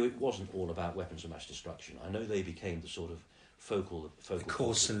my view, it wasn't all about weapons of mass destruction. I know they became the sort of focal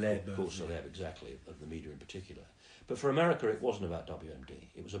cause célèbre. Cause célèbre, exactly, of the media in particular. But for America, it wasn't about WMD.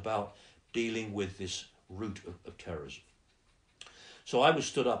 It was about dealing with this root of terrorism. So I was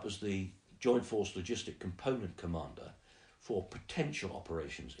stood up as the Joint Force Logistic Component Commander for potential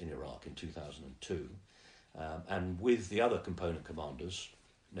operations in Iraq in 2002. And with the other component commanders,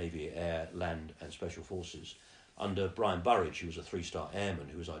 Navy, Air, Land and Special Forces, under Brian Burridge, who was a 3-star airman,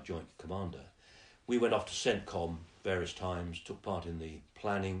 who was our joint commander, we went off to CENTCOM various times, took part in the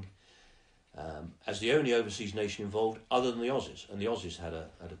planning, as the only overseas nation involved other than the Aussies. And the Aussies had a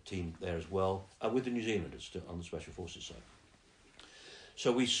team there as well, with the New Zealanders on the Special Forces side.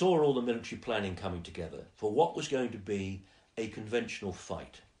 So we saw all the military planning coming together for what was going to be a conventional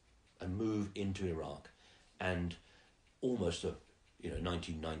fight and move into Iraq, and almost a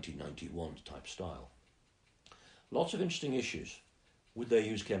 1990-91 type style. Lots of interesting issues. Would they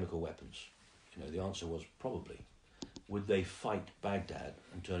use chemical weapons? The answer was probably. would they fight Baghdad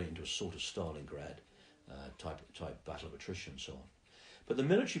and turn it into a sort of Stalingrad type battle of attrition and so on. But the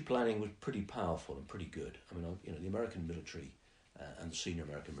military planning was pretty powerful and pretty good. I mean, the American military and the senior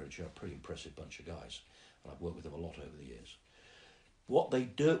American military are a pretty impressive bunch of guys, and I've worked with them a lot over the years. What they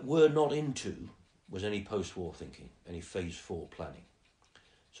were not into was any post-war thinking, any Phase 4 planning.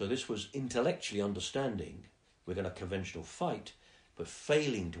 So this was intellectually understanding we're going to conventional fight, but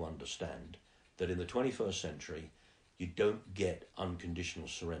failing to understand that in the 21st century you don't get unconditional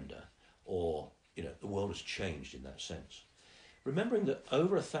surrender, or the world has changed in that sense. Remembering that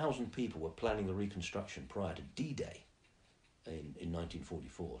over 1,000 people were planning the reconstruction prior to D-Day in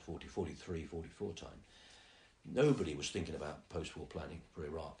 1944, 43, 44 time. Nobody was thinking about post-war planning for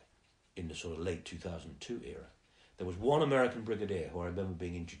Iraq in the sort of late 2002 era. There was one American brigadier who I remember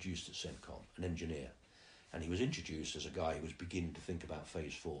being introduced at CENTCOM, an engineer, and he was introduced as a guy who was beginning to think about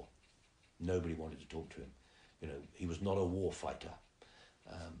Phase 4. Nobody wanted to talk to him. He was not a war fighter,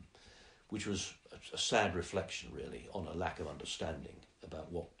 which was a sad reflection, really, on a lack of understanding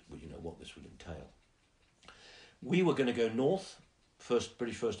about what this would entail. We were going to go north,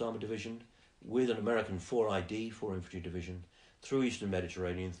 British 1st Armoured Division, with an American 4ID, 4 Infantry Division, through Eastern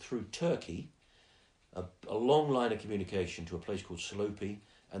Mediterranean, through Turkey, a long line of communication to a place called Salopi,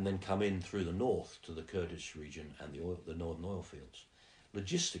 and then come in through the north to the Kurdish region and the northern oil fields.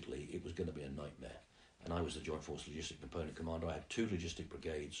 Logistically, it was going to be a nightmare. And I was the Joint Force Logistic Component Commander. I had 2 logistic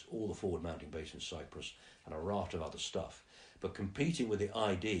brigades, all the forward mounting base in Cyprus, and a raft of other stuff. But competing with the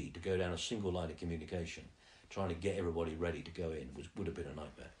ID to go down a single line of communication, trying to get everybody ready to go in, would have been a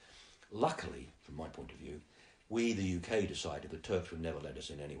nightmare. Luckily, from my point of view, we, the UK, decided the Turks would never let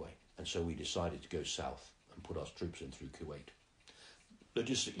us in anyway. And so we decided to go south and put our troops in through Kuwait.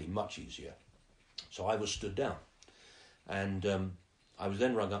 Logistically, much easier. So I was stood down. And I was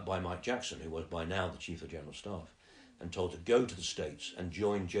then rung up by Mike Jackson, who was by now the Chief of General Staff, and told to go to the States and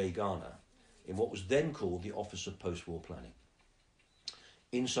join Jay Garner in what was then called the Office of Post-War Planning.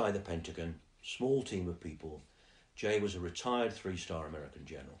 Inside the Pentagon, small team of people. Jay was a retired 3-star American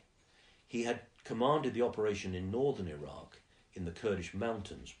general. He had commanded the operation in northern Iraq in the Kurdish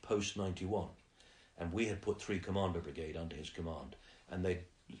mountains post-91, and we had put 3 Commander Brigade under his command, and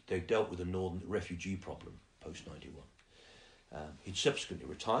they dealt with the northern refugee problem post-91. He'd subsequently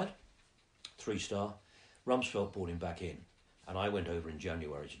retired, 3-star. Rumsfeld brought him back in, and I went over in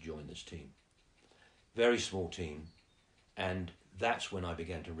January to join this team. Very small team, and that's when I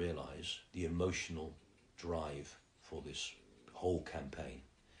began to realise the emotional drive for this whole campaign.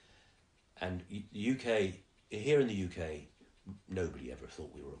 And the UK, here in the UK, nobody ever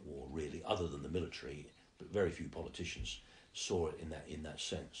thought we were at war, really, other than the military, but very few politicians saw it in that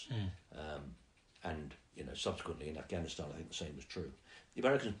sense. And subsequently in Afghanistan, I think the same was true. The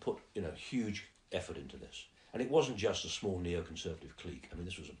Americans put huge effort into this, and it wasn't just a small neoconservative clique. I mean,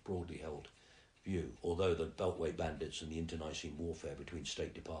 this was a broadly held view, although the Beltway bandits and the internecine warfare between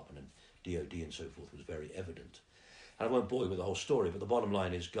State Department and DOD and so forth was very evident. And I won't bore you with the whole story, but the bottom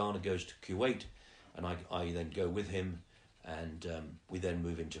line is Garner goes to Kuwait, and I then go with him, and we then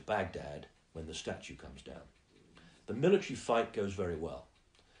move into Baghdad when the statue comes down. The military fight goes very well.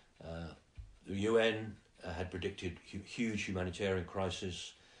 The UN had predicted huge humanitarian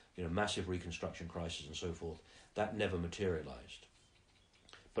crisis, massive reconstruction crisis and so forth. That never materialised.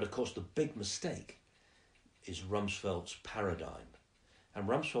 But of course the big mistake is Rumsfeld's paradigm. And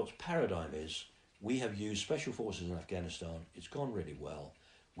Rumsfeld's paradigm is, we have used special forces in Afghanistan, it's gone really well.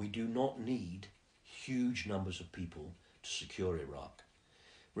 We do not need huge numbers of people to secure Iraq.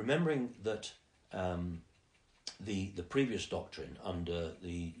 Remembering that the previous doctrine under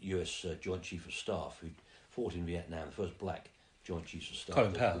the US Joint Chief of Staff, who fought in Vietnam, the first black Joint Chiefs of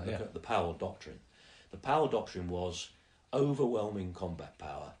Staff, the Powell Doctrine. The Powell Doctrine was overwhelming combat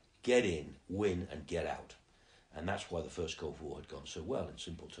power, get in, win, and get out. And that's why the First Gulf War had gone so well, in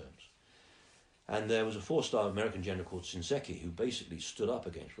simple terms. And there was a 4-star American general called Shinseki who basically stood up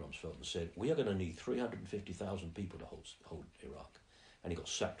against Rumsfeld and said, we are going to need 350,000 people to hold Iraq. And he got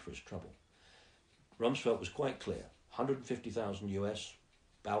sacked for his trouble. Rumsfeld was quite clear, 150,000 US,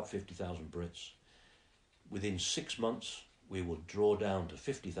 about 50,000 Brits. Within 6 months, we will draw down to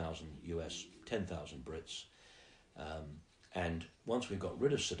 50,000 US, 10,000 Brits. And once we got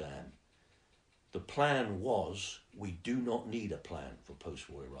rid of Saddam, the plan was, we do not need a plan for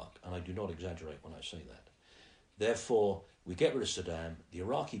post-war Iraq, and I do not exaggerate when I say that. Therefore, we get rid of Saddam, the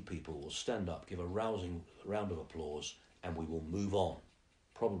Iraqi people will stand up, give a rousing round of applause, and we will move on,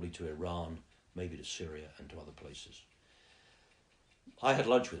 probably to Iran, maybe to Syria and to other places. I had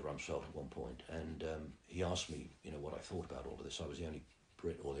lunch with Rumsfeld at one point, and he asked me, what I thought about all of this. I was the only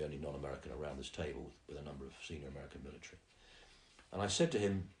Brit or the only non-American around this table with a number of senior American military. And I said to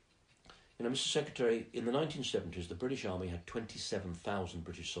him, Mr. Secretary, in the 1970s, the British Army had 27,000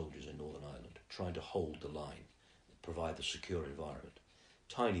 British soldiers in Northern Ireland trying to hold the line, provide the secure environment.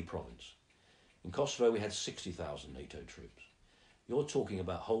 Tiny province. In Kosovo, we had 60,000 NATO troops. You're talking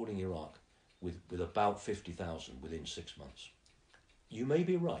about holding Iraq with about 50,000 within 6 months. You may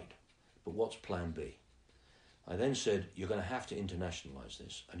be right, but what's plan B? I then said, you're going to have to internationalise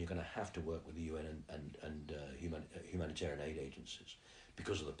this, and you're going to have to work with the UN and humanitarian aid agencies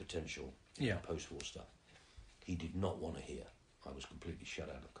because of the potential post-war stuff. He did not want to hear. I was completely shut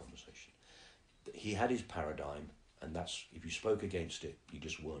out of the conversation. He had his paradigm, and that's, if you spoke against it, you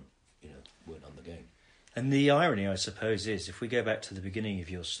just weren't on the game. And the irony, I suppose, is if we go back to the beginning of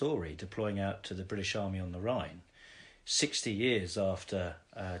your story, deploying out to the British Army on the Rhine, 60 years after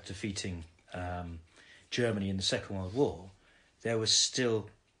defeating Germany in the Second World War, there was still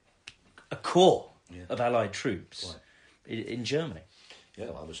a core of Allied troops in Germany. Yeah,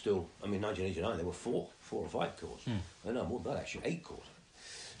 I was still. 1989 there were four or five corps. No, more than that actually, 8 corps.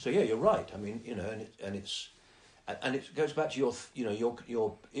 So yeah, you're right. And it goes back to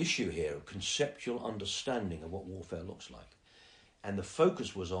your issue here of conceptual understanding of what warfare looks like, and the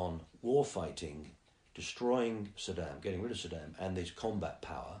focus was on war fighting, destroying Saddam, getting rid of Saddam, and his combat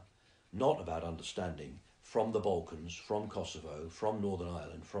power, not about understanding from the Balkans, from Kosovo, from Northern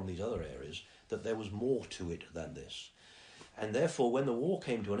Ireland, from these other areas, that there was more to it than this. And therefore, when the war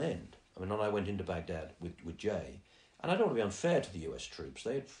came to an end, I went into Baghdad with Jay, and I don't want to be unfair to the US troops.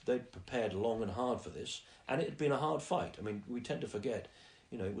 They'd prepared long and hard for this, and it had been a hard fight. We tend to forget,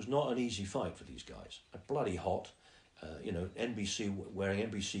 it was not an easy fight for these guys. Bloody hot, NBC, wearing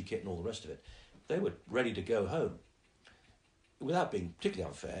NBC kit and all the rest of it. They were ready to go home. Without being particularly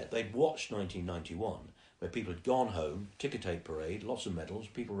unfair, they'd watched 1991, where people had gone home, ticker tape parade, lots of medals,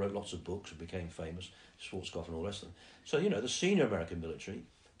 people wrote lots of books and became famous, Schwarzkopf and all the rest of them. So, the senior American military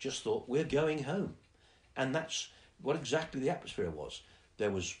just thought, we're going home. And that's what exactly the atmosphere was.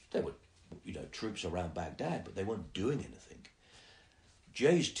 There were troops around Baghdad, but they weren't doing anything.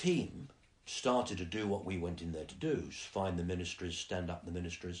 Jay's team started to do what we went in there to do, find the ministries, stand up the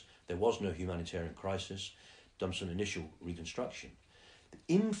ministries. There was no humanitarian crisis, done some initial reconstruction.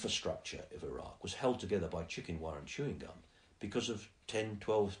 The infrastructure of Iraq was held together by chicken wire and chewing gum because of 10,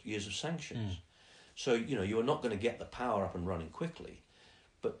 12 years of sanctions. So, you were not going to get the power up and running quickly.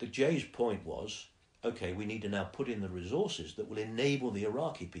 But Jay's point was, okay, we need to now put in the resources that will enable the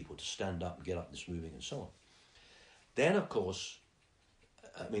Iraqi people to stand up and get up this moving and so on. Then, of course,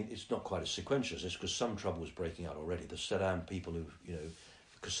 it's not quite as sequential as this because some trouble was breaking out already. The Saddam people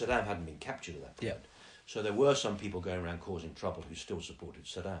because Saddam hadn't been captured at that point. Yeah. So there were some people going around causing trouble who still supported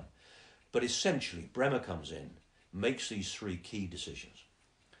Saddam. But essentially, Bremer comes in, makes these 3 key decisions.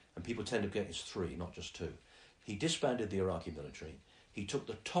 And people tend to get it's 3, not just 2. He disbanded the Iraqi military. He took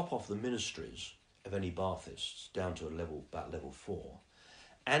the top off the ministries of any Baathists down to about level 4.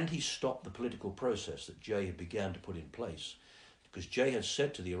 And he stopped the political process that Jay had began to put in place. Because Jay had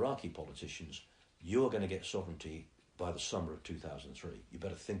said to the Iraqi politicians, you are going to get sovereignty by the summer of 2003. You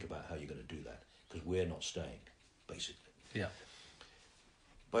better think about how you're going to do that, because we're not staying, basically. Yeah.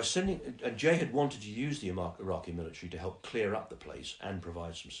 And Jay had wanted to use the Iraqi military to help clear up the place and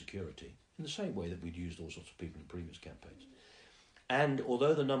provide some security, in the same way that we'd used all sorts of people in previous campaigns. And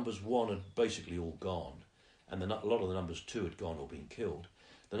although the numbers 1 had basically all gone, and a lot of the numbers 2 had gone or been killed,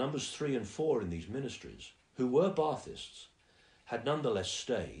 the numbers 3 and 4 in these ministries, who were Baathists, had nonetheless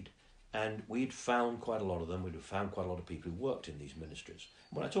stayed, and we'd found quite a lot of them. We'd found quite a lot of people who worked in these ministries.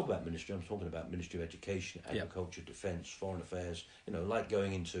 When I talk about ministry, I'm talking about Ministry of Education, Agriculture, Defence, Foreign Affairs, like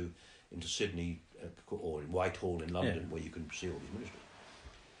going into Sydney or in Whitehall in London, where you can see all these ministries.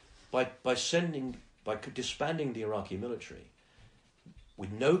 By disbanding the Iraqi military,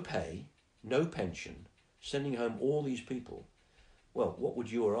 with no pay, no pension, sending home all these people, well, what would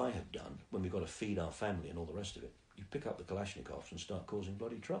you or I have done when we've got to feed our family and all the rest of it? You pick up the Kalashnikovs and start causing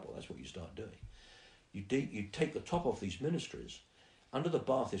bloody trouble. That's what you start doing. You take the top off these ministries. Under the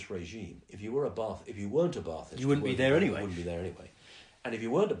Baathist regime, if you weren't a Baathist, you wouldn't be there anyway. You wouldn't be there anyway. And if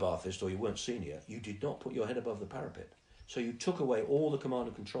you weren't a Baathist or you weren't senior, you did not put your head above the parapet. So you took away all the command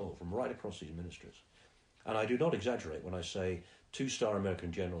and control from right across these ministries. And I do not exaggerate when I say 2-star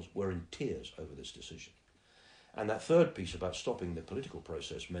American generals were in tears over this decision. And that third piece about stopping the political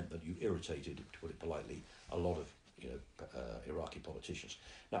process meant that you irritated, to put it politely, a lot of Iraqi politicians.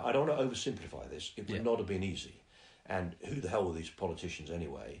 Now, I don't want to oversimplify this. It would not have been easy. And who the hell were these politicians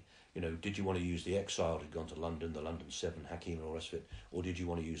anyway? Did you want to use the exiled who'd gone to London, the London 7, Hakim and all the rest of it? Or did you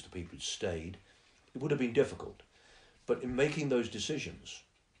want to use the people who'd stayed? It would have been difficult. But in making those decisions,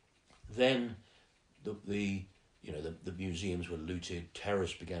 then the museums were looted,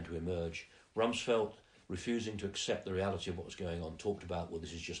 terrorists began to emerge. Rumsfeld, refusing to accept the reality of what was going on, talked about, well,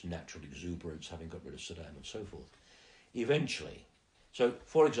 this is just natural exuberance, having got rid of Saddam and so forth. Eventually, so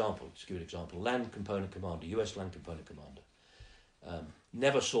for example, to give you an example, Land Component Commander, US Land Component Commander,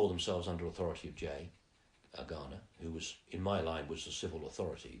 never saw themselves under authority of Jay Garner, who was, in my line, was the civil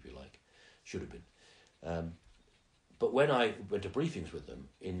authority, if you like, should have been. But when I went to briefings with them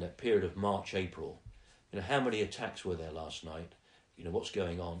in that period of March, April, how many attacks were there last night? What's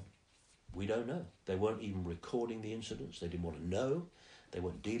going on? We don't know. They weren't even recording the incidents. They didn't want to know. They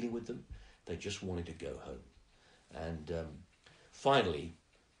weren't dealing with them. They just wanted to go home. And finally,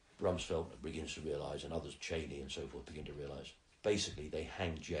 Rumsfeld begins to realise, and others, Cheney and so forth, begin to realise, basically they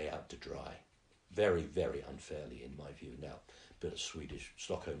hang Jay out to dry. Very, very unfairly, in my view. Now, a bit of Swedish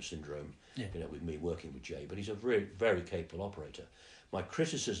Stockholm syndrome, with me working with Jay, but he's a very, very capable operator. My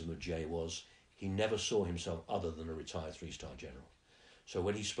criticism of Jay was he never saw himself other than a retired 3-star general. So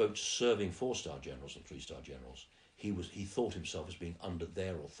when he spoke to serving 4-star generals and 3-star generals, he thought himself as being under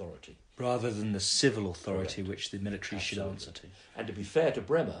their authority. Rather than the civil authority. Correct. Which the military Absolutely. should answer to. And to be fair to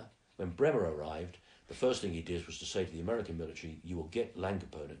Bremer, when Bremer arrived, the first thing he did was to say to the American military, you will get Land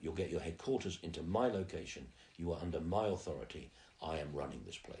Component, you'll get your headquarters into my location, you are under my authority, I am running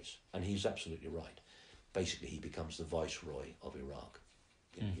this place. And he's absolutely right. Basically, he becomes the viceroy of Iraq,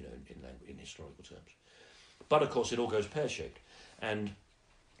 in historical terms. But, of course, it all goes pear-shaped. And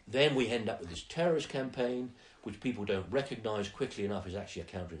then we end up with this terrorist campaign, which people don't recognise quickly enough is actually a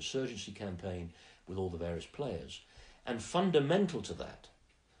counterinsurgency campaign with all the various players. And fundamental to that,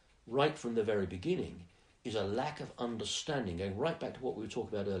 right from the very beginning, is a lack of understanding, going right back to what we were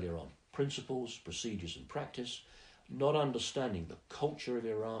talking about earlier on, principles, procedures and practice, not understanding the culture of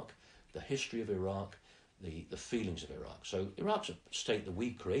Iraq, the history of Iraq, the feelings of Iraq. So Iraq's a state that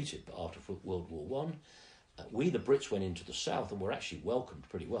we created after World War One. We, the Brits, went into the south and were actually welcomed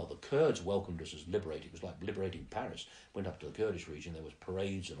pretty well. The Kurds welcomed us as liberated. It was like liberating Paris. Went up to the Kurdish region, there was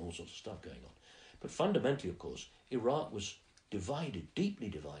parades and all sorts of stuff going on. But fundamentally, of course, Iraq was divided, deeply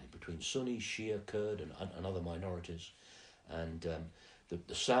divided between Sunni, Shia, Kurd and other minorities. And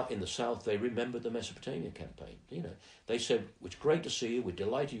the south, in the south, they remembered the Mesopotamia campaign. They said, it's great to see you, we're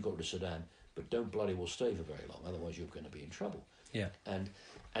delighted you got rid of Saddam, but don't bloody well stay for very long, otherwise you're going to be in trouble. Yeah. And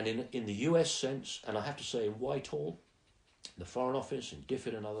in the US sense, and I have to say in Whitehall, the Foreign Office, in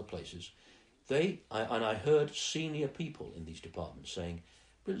DFID and other places, I heard senior people in these departments saying,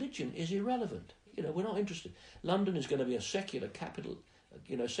 religion is irrelevant. We're not interested. London is going to be a secular capital,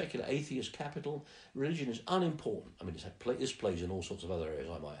 secular atheist capital. Religion is unimportant. I mean, this plays in all sorts of other areas,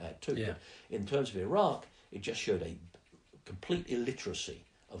 I might add too. Yeah. But in terms of Iraq, it just showed a complete illiteracy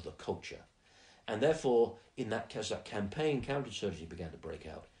of the culture. And therefore, in that case, that campaign, counterinsurgency began to break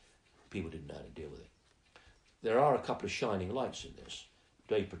out. People didn't know how to deal with it. There are a couple of shining lights in this.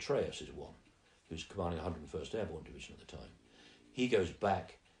 Dave Petraeus is one, who's commanding 101st Airborne Division at the time. He goes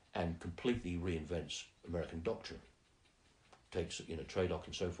back and completely reinvents American doctrine, takes TRADOC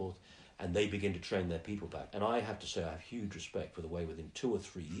and so forth, and they begin to train their people back. And I have to say I have huge respect for the way within 2 or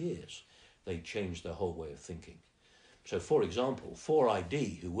 3 years they changed their whole way of thinking. So, for example,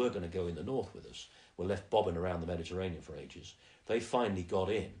 4ID, who were going to go in the north with us, were left bobbing around the Mediterranean for ages. They finally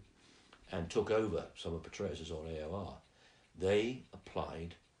got in and took over some of Petraeus' on AOR. They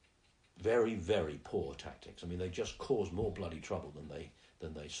applied very, very poor tactics. I mean, they just caused more bloody trouble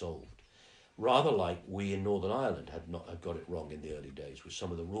than they solved. Rather like we in Northern Ireland had got it wrong in the early days with some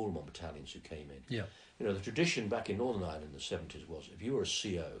of the Ruralmont battalions who came in. Yeah. The tradition back in Northern Ireland in the 70s was if you were a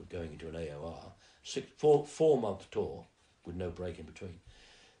CO going into an AOR, 4-month tour with no break in between.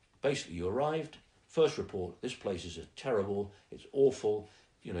 Basically, you arrived, first report, this place is terrible, it's awful.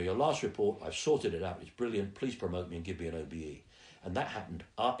 Your last report, I've sorted it out, it's brilliant, please promote me and give me an OBE. And that happened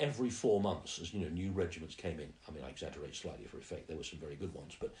every 4 months as new regiments came in. I mean, I exaggerate slightly for effect. There were some very good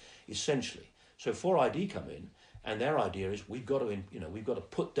ones, but essentially, so 4ID come in, and their idea is we've got to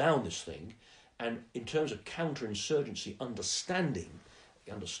put down this thing, and in terms of counterinsurgency understanding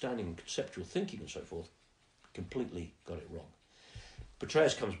and conceptual thinking and so forth, completely got it wrong.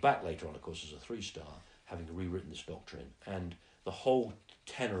 Petraeus comes back later on, of course, as a 3-star, having rewritten this doctrine, and the whole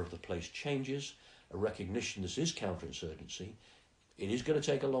tenor of the place changes. A recognition this is counterinsurgency. It is going to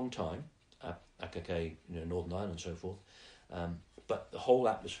take a long time, AKK, Northern Ireland and so forth, but the whole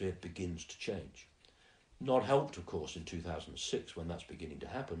atmosphere begins to change. Not helped, of course, in 2006 when that's beginning to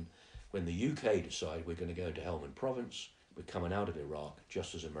happen, when the UK decided we're going to go into Helmand Province, we're coming out of Iraq,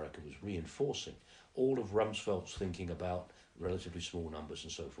 just as America was reinforcing all of Rumsfeld's thinking about relatively small numbers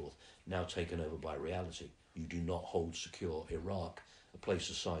and so forth, now taken over by reality. You do not hold secure Iraq, a place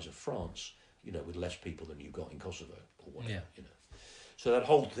the size of France, with less people than you've got in Kosovo or whatever. So that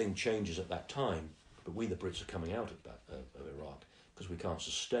whole thing changes at that time. But we, the Brits, are coming out of Iraq because we can't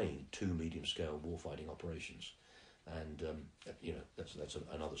sustain 2 medium-scale warfighting operations. And, that's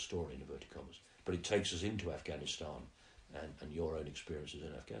another story, in inverted commas. But it takes us into Afghanistan and your own experiences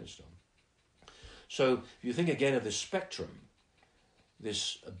in Afghanistan. So if you think again of this spectrum,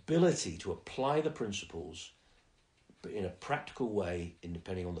 this ability to apply the principles in a practical way,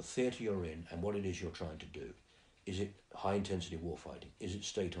 depending on the theatre you're in and what it is you're trying to do. Is it high-intensity warfighting? Is it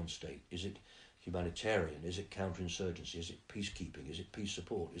state-on-state? Is it humanitarian? Is it counterinsurgency? Is it peacekeeping? Is it peace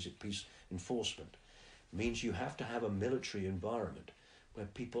support? Is it peace enforcement? It means you have to have a military environment where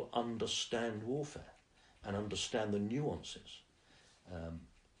people understand warfare and understand the nuances.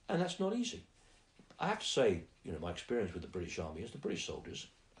 And that's not easy. I have to say, my experience with the British Army is the British soldiers,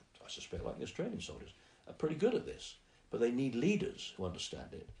 I suspect like the Australian soldiers, are pretty good at this. But they need leaders who understand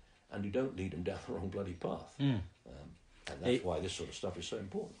it and who don't lead them down the wrong bloody path. And that's why this sort of stuff is so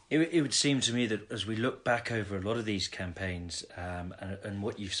important. It would seem to me that as we look back over a lot of these campaigns and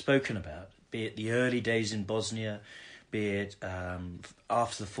what you've spoken about, be it the early days in Bosnia, be it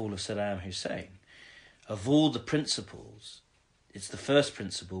after the fall of Saddam Hussein, of all the principles, it's the first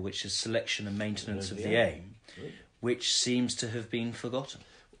principle, which is selection and maintenance of the aim, which seems to have been forgotten.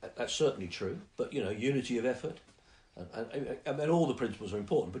 That's certainly true, but, unity of effort, and all the principles are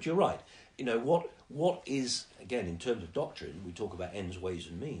important, but you're right. What is, again, in terms of doctrine, we talk about ends, ways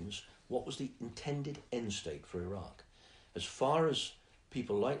and means, what was the intended end state for Iraq? As far as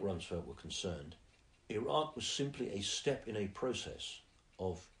people like Rumsfeld were concerned, Iraq was simply a step in a process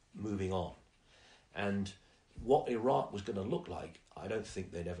of moving on. And what Iraq was going to look like, I don't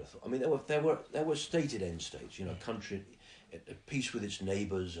think they'd ever thought. I mean, there were stated end states, country at peace with its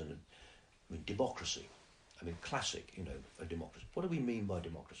neighbours and, democracy. Classic, a democracy. What do we mean by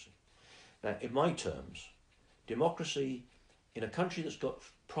democracy? Now, in my terms, democracy, in a country that's got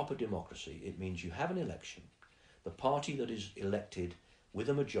proper democracy, it means you have an election. The party that is elected with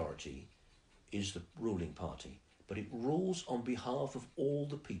a majority is the ruling party, but it rules on behalf of all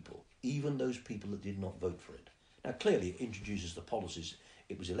the people, even those people that did not vote for it. Now, clearly, it introduces the policies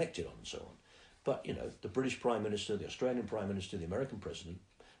it was elected on and so on. But, the British Prime Minister, the Australian Prime Minister, the American President,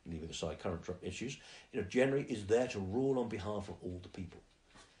 leaving aside current issues, generally is there to rule on behalf of all the people.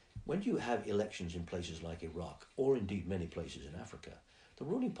 When you have elections in places like Iraq, or indeed many places in Africa, the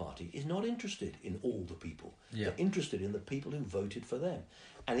ruling party is not interested in all the people. Yeah. They're interested in the people who voted for them,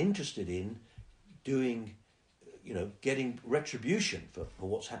 and interested in doing, getting retribution for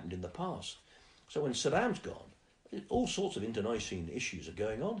what's happened in the past. So when Saddam's gone, all sorts of internecine issues are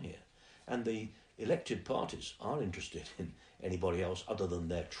going on here, and the elected parties aren't interested in anybody else other than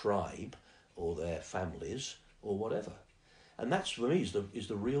their tribe or their families or whatever. And that's, for me, is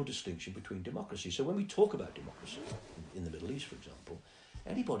the real distinction between democracy. So when we talk about democracy in the Middle East, for example,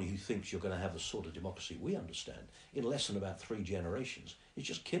 anybody who thinks you're going to have the sort of democracy we understand in less than about 3 generations is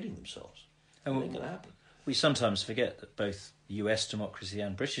just kidding themselves. It ain't going to happen. We sometimes forget that both US democracy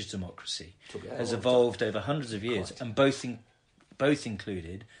and British democracy has evolved over hundreds of years, and both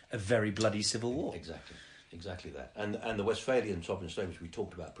included a very bloody civil war. Exactly that. And the Westphalian sovereign statements we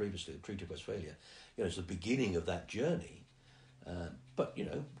talked about previously, the Treaty of Westphalia, it's the beginning of that journey. But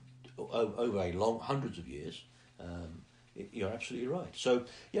over a long hundreds of years, you're absolutely right. So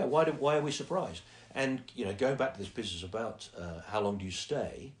why are we surprised? And going back to this business about how long do you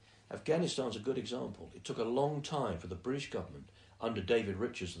stay, Afghanistan's a good example. It took a long time for the British government, under David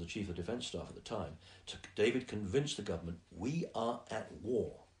Richards, the Chief of Defence Staff at the time, David convinced the government, we are at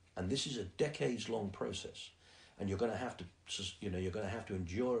war, and this is a decades-long process, and you're going to have to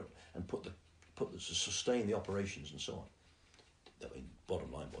endure it and sustain the operations and so on.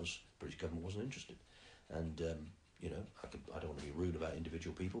 Bottom line was, the British government wasn't interested, and I don't want to be rude about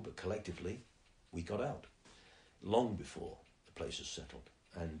individual people, but collectively, we got out long before the place is settled.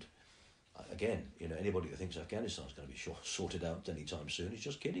 And again, anybody who thinks Afghanistan's going to be sorted out anytime soon is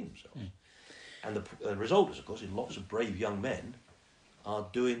just kidding themselves. And the result is, of course, lots of brave young men are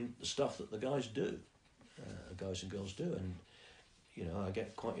doing the stuff that the guys and girls do. And, I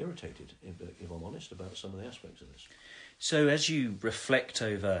get quite irritated, if I'm honest, about some of the aspects of this. So as you reflect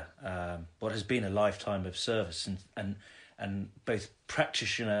over what has been a lifetime of service and both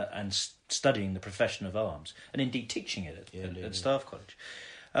practitioner and studying the profession of arms, and indeed teaching it at Staff College,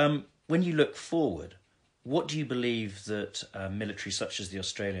 when you look forward, what do you believe that military such as the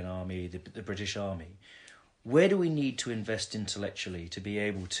Australian Army, the British Army, where do we need to invest intellectually to be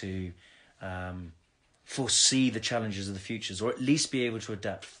able to foresee the challenges of the futures, or at least be able to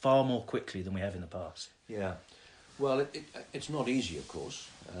adapt far more quickly than we have in the past? Yeah. Well, it's not easy, of course,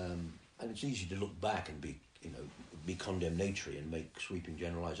 and it's easy to look back and be condemnatory and make sweeping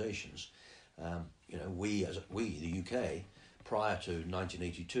generalisations. We, the UK, prior to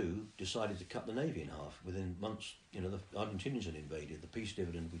 1982, decided to cut the Navy in half. Within months, the Argentinians had invaded, the peace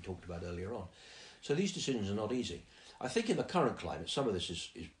dividend we talked about earlier on. So these decisions are not easy. I think in the current climate, some of this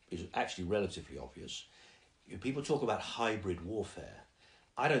is actually relatively obvious. People talk about hybrid warfare.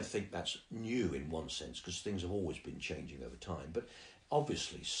 I don't think that's new in one sense, because things have always been changing over time. But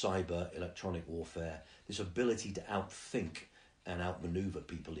obviously, cyber, electronic warfare, this ability to outthink and outmaneuver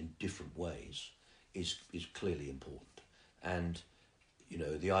people in different ways is clearly important. And,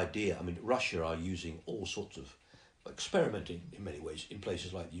 the idea, Russia are using all sorts of, experimenting in many ways in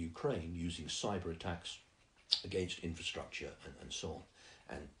places like Ukraine, using cyber attacks against infrastructure and so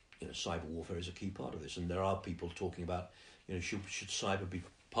on. And, cyber warfare is a key part of this. And there are people talking about, should cyber be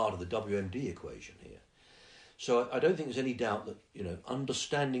part of the WMD equation here? So I don't think there's any doubt that,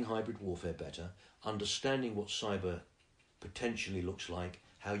 understanding hybrid warfare better, understanding what cyber potentially looks like,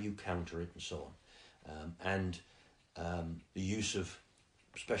 how you counter it and so on, and the use of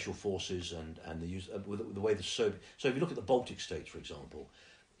special forces and the use of the way the Soviet. So if you look at the Baltic states, for example,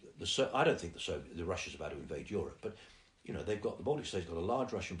 I don't think the Russia's about to invade Europe, but they've got the Baltic states got a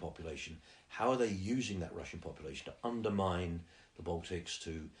large Russian population. How are they using that Russian population to undermine the Baltics,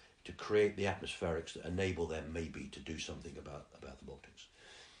 to create the atmospherics that enable them maybe to do something about the Baltics?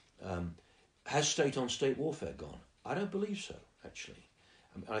 Has state-on-state warfare gone? I don't believe so, actually.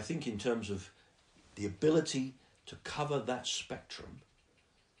 I think in terms of the ability to cover that spectrum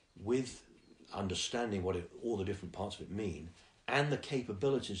with understanding what all the different parts of it mean and the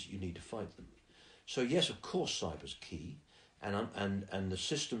capabilities you need to fight them. So yes, of course, cyber's key, and the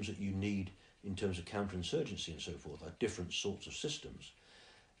systems that you need in terms of counterinsurgency and so forth are different sorts of systems.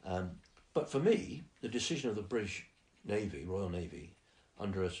 But for me, the decision of the British Navy, Royal Navy,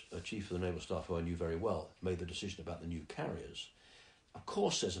 under a chief of the naval staff who I knew very well, made the decision about the new carriers. Of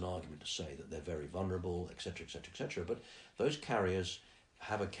course, there's an argument to say that they're very vulnerable, etc., etc., etc. But those carriers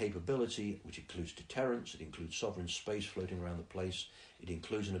have a capability which includes deterrence, it includes sovereign space floating around the place, it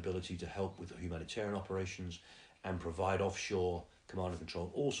includes an ability to help with humanitarian operations and provide offshore command and control,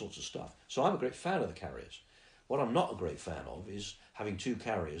 all sorts of stuff. So I'm a great fan of the carriers. What I'm not a great fan of is having two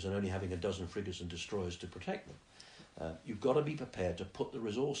carriers and only having a dozen frigates and destroyers to protect them. You've got to be prepared to put the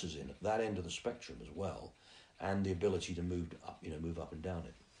resources in at that end of the spectrum as well, and the ability to move up and down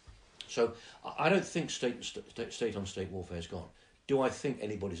it. So I don't think state-on-state warfare is gone. Do I think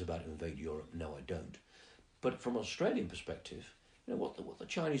anybody's about to invade Europe? No, I don't. But from an Australian perspective, what the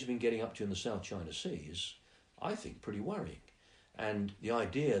Chinese have been getting up to in the South China Sea is, I think, pretty worrying. And the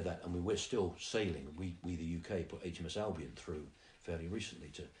idea that, we're still sailing, we the UK put HMS Albion through fairly recently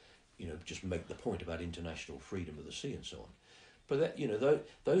to, just make the point about international freedom of the sea and so on. But that,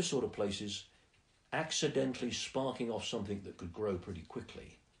 those sort of places accidentally sparking off something that could grow pretty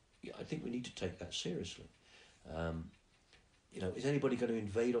quickly, I think we need to take that seriously. Is anybody going to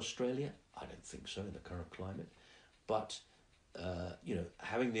invade Australia? I don't think so in the current climate. But,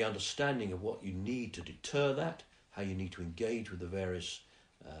 having the understanding of what you need to deter that, how you need to engage with the various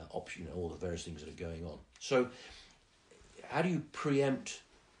options, all the various things that are going on. So, how do you preempt,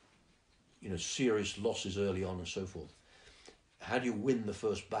 serious losses early on and so forth? How do you win the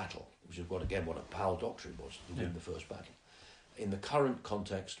first battle? Which is what a Powell doctrine was, to win the first battle. In the current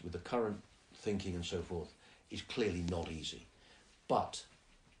context, with the current thinking and so forth, is clearly not easy. But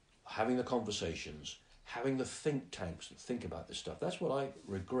having the conversations, having the think tanks that think about this stuff, that's what I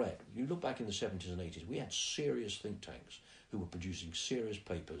regret. You look back in the 70s and 80s, we had serious think tanks who were producing serious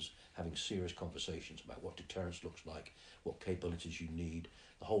papers, having serious conversations about what deterrence looks like, what capabilities you need,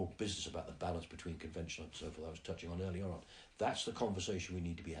 the whole business about the balance between conventional and so forth I was touching on earlier on. That's the conversation we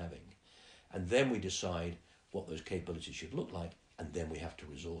need to be having. And then we decide what those capabilities should look like, and then we have to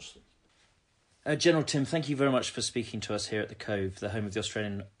resource them. General Tim, thank you very much for speaking to us here at the Cove, the home of the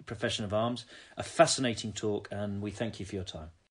Australian profession of arms. A fascinating talk, and we thank you for your time.